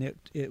real, and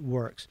it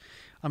works.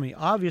 I mean,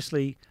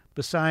 obviously,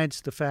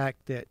 besides the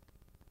fact that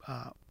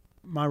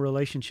my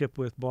relationship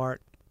with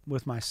Bart,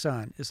 with my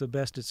son, is the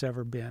best it's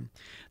ever been.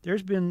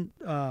 There's been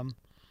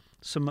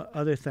some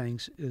other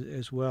things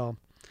as well.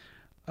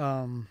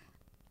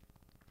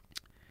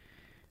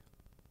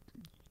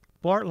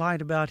 Bart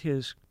lied about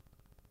his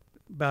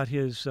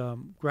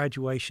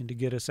graduation to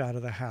get us out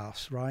of the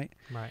house, right?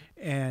 Right.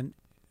 And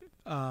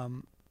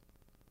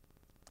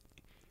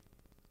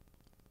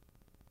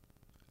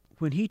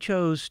when he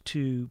chose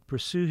to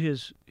pursue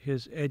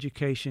his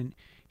education,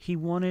 he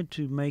wanted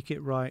to make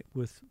it right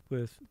with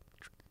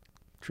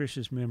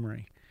Trish's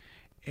memory,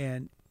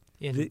 and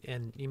you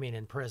mean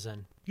in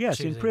prison? Yes,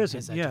 in prison.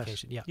 His yes,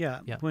 education. Yeah.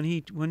 yeah. When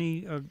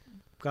he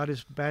got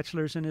his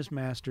bachelor's and his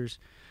master's,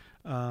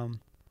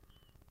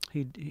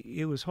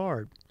 it was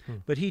hard,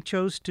 but he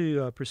chose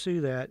to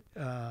pursue that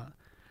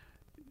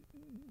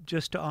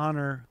just to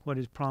honor what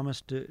he's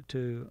promised to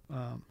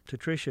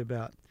Tricia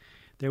about.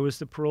 There was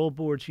the parole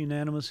board's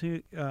unanimous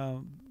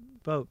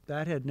vote.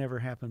 That had never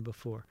happened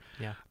before.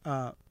 Yeah.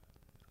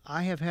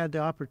 I have had the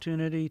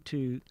opportunity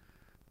to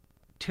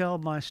tell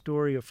my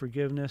story of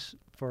forgiveness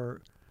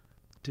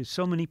to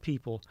so many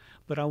people,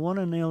 but I want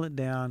to nail it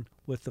down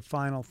with the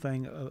final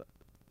thing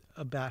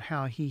about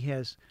how he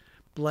has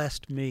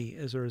blessed me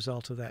as a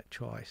result of that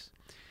choice.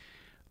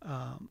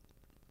 A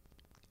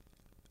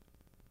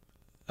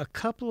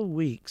couple of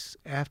weeks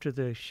after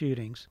the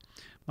shootings,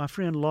 my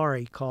friend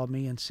Laurie called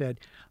me and said,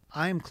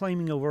 I am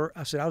claiming over.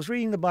 I said, I was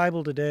reading the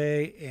Bible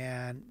today,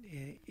 and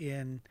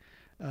in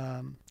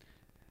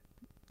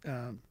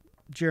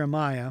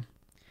Jeremiah,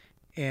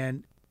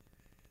 and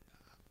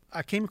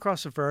I came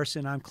across a verse,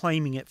 and I'm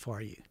claiming it for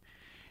you.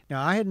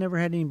 Now, I had never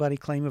had anybody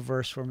claim a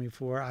verse for me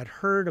before. I'd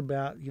heard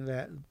about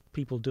that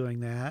people doing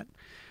that,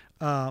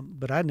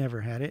 but I'd never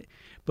had it.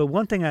 But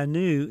one thing I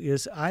knew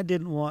is I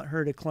didn't want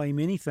her to claim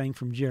anything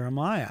from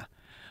Jeremiah,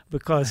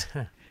 because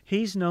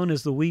he's known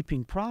as the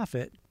weeping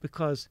prophet,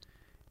 because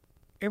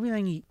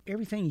everything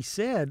he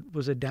said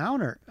was a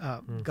downer.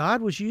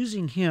 God was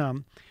using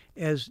him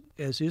as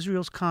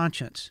Israel's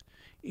conscience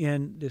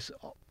in this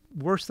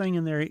worst thing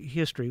in their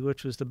history,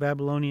 which was the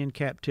Babylonian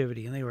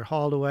captivity, and they were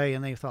hauled away,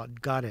 and they thought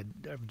God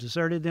had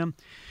deserted them.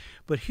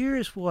 But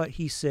here's what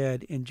he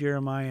said in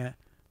Jeremiah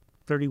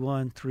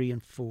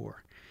 31:3-4.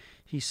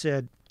 He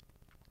said,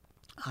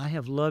 I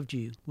have loved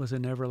you with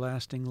an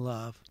everlasting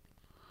love.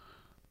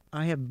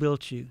 I have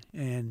built you,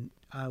 and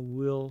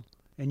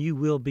you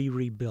will be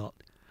rebuilt.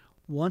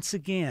 Once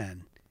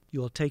again,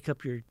 you will take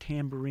up your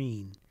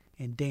tambourine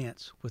and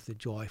dance with the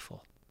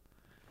joyful.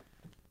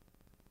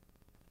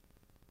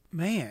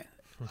 Man,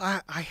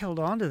 I held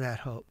on to that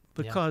hope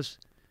because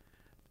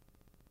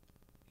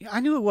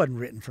I knew it wasn't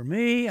written for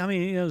me. I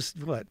mean, it was,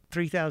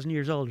 3,000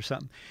 years old or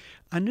something.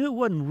 I knew it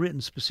wasn't written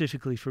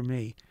specifically for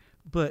me,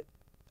 but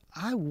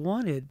I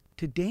wanted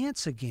to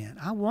dance again.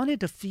 I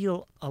wanted to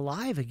feel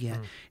alive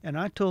again. And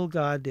I told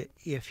God that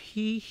if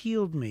he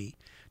healed me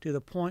to the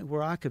point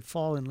where I could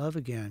fall in love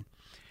again,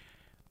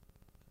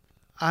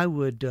 I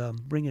would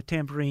bring a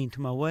tambourine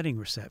to my wedding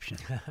reception.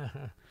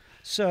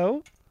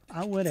 So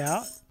I went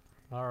out,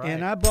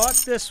 and I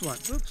bought this one.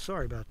 Oops,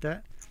 sorry about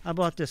that. I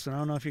bought this one. I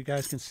don't know if you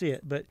guys can see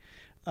it, but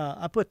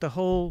I put the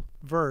whole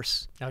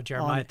verse. Oh,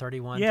 Jeremiah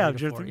 31. Yeah.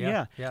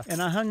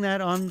 And I hung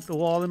that on the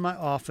wall in my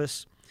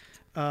office,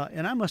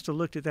 and I must have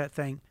looked at that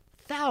thing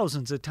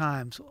thousands of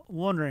times,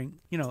 wondering,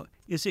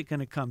 is it going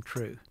to come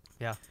true?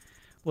 Yeah.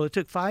 Well, it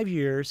took 5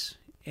 years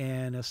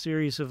and a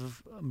series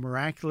of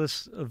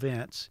miraculous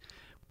events,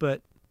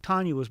 but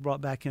Tanya was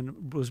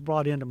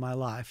brought into my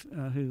life.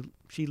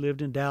 She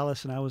lived in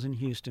Dallas and I was in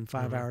Houston,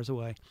 5 hours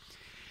away.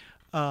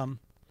 And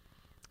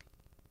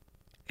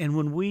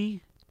when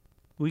we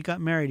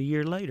got married a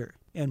year later,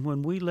 and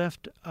when we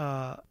left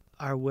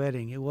our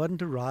wedding, it wasn't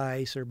to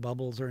rice or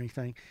bubbles or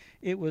anything.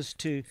 It was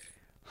to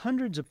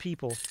hundreds of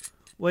people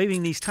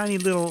waving these tiny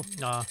little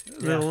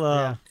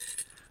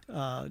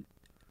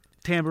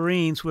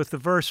tambourines with the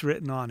verse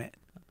written on it.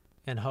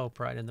 And hope,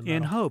 right in the middle.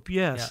 In hope,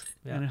 yes.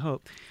 Yeah. And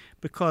hope.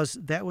 Because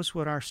that was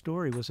what our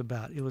story was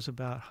about. It was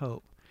about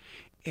hope.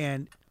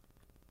 And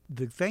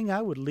the thing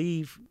I would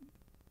leave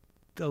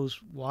those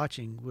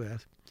watching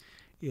with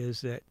is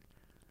that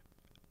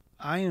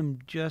I am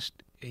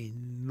just a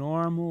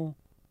normal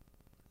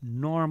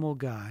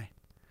guy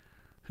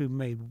who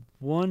made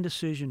one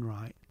decision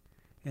right,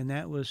 and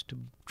that was to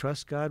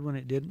trust God when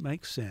it didn't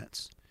make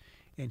sense.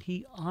 And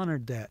he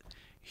honored that.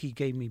 He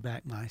gave me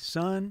back my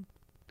son.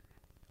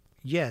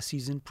 Yes,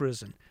 he's in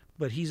prison,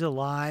 but he's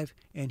alive,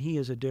 and he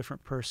is a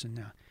different person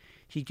now.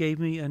 He gave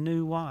me a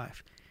new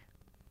wife,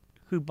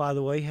 who, by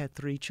the way, had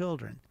 3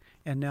 children,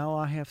 and now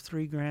I have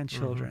 3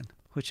 grandchildren,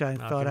 which I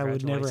thought I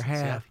would never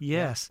have. Yeah.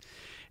 Yes,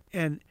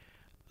 and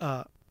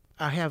I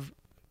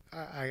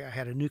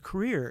had a new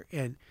career,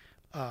 and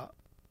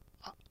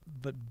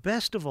but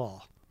best of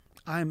all,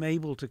 I'm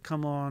able to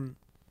come on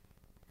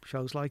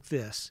shows like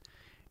this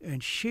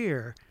and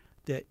share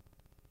that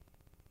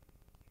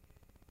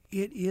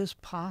it is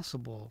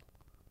possible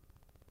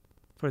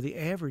for the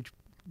average,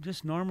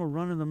 just normal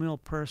run-of-the-mill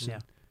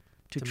person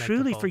to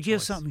truly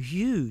forgive something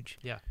huge.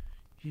 Yeah.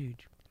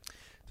 Huge.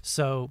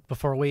 So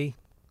before we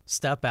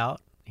step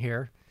out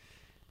here.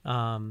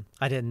 I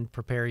didn't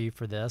prepare you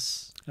for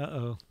this,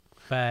 Uh-oh.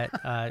 but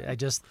I'm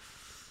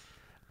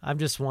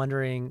just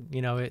wondering,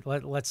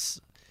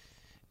 let's,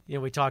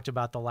 we talked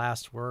about the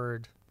last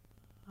word.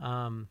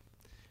 What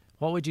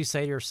would you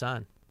say to your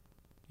son?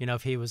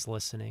 If he was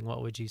listening,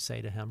 what would you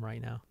say to him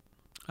right now?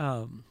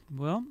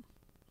 Well,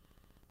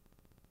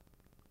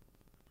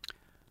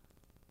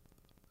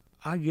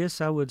 I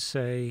guess I would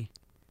say,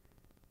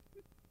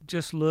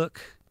 just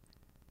look.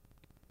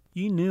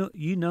 You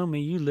know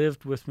me. You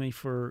lived with me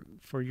for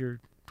your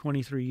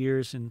 23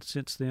 years, and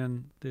since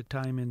then, the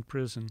time in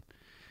prison.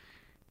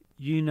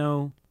 You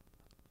know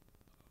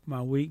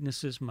my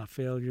weaknesses, my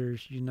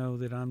failures. You know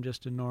that I'm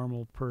just a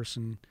normal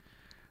person.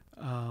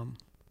 And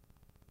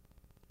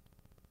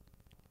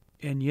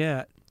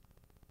yet,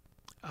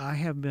 I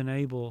have been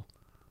able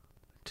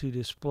to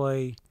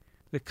display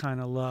the kind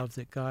of love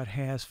that God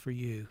has for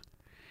you.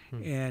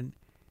 And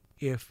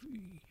if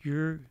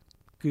your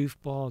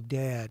goofball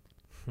dad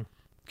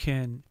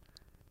can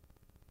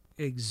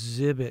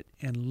exhibit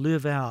and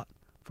live out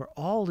for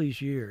all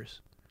these years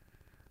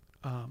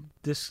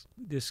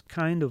this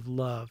kind of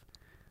love,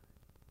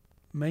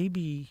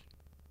 maybe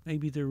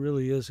there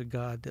really is a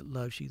God that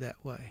loves you that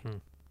way.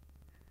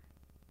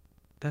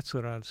 That's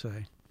what I'd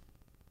say.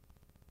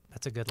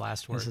 That's a good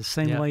last word. It's the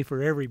same way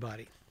for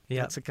everybody.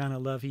 Yeah, That's the kind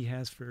of love he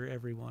has for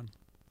everyone.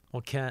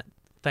 Well, Kent,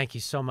 thank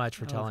you so much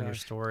for telling your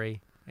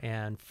story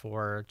and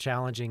for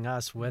challenging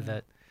us with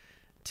it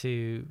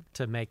to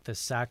make this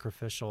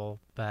sacrificial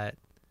but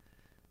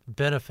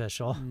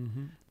beneficial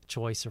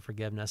choice of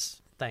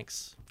forgiveness.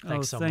 Thanks so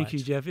much. Thank you,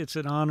 Jeff. It's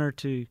an honor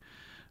to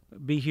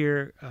be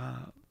here.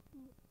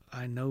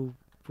 I know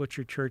what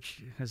your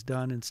church has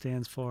done and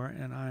stands for,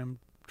 and I'm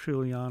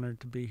truly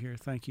honored to be here.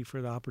 Thank you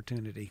for the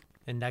opportunity.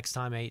 And next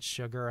time I eat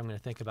sugar, I'm going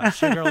to think about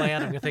Sugarland.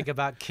 I'm going to think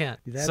about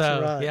Kent. That's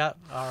right. Yeah.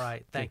 All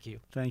right. Thank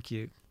you. Thank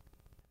you.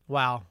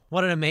 Wow.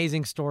 What an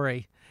amazing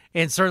story.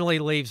 And certainly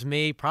leaves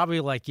me, probably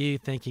like you,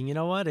 thinking, you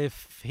know what?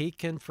 If he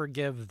can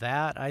forgive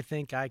that, I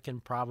think I can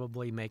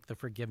probably make the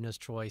forgiveness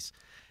choice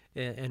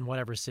in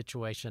whatever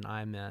situation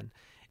I'm in.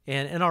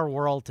 And in our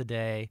world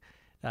today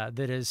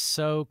that is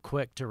so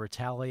quick to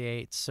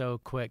retaliate,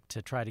 so quick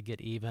to try to get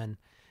even,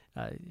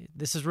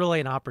 this is really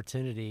an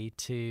opportunity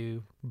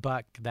to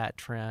buck that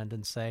trend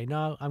and say,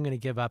 no, I'm going to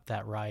give up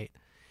that right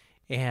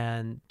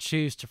and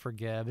choose to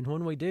forgive. And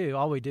when we do,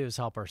 all we do is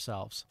help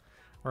ourselves,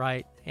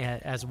 right?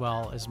 And as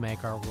well as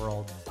make our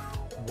world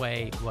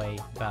way, way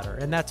better.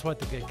 And that's what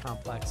the Good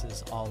Complex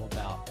is all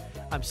about.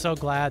 I'm so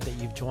glad that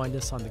you've joined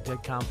us on the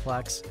Good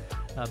Complex.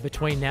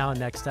 Between now and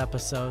next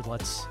episode,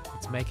 let's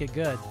make it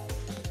good.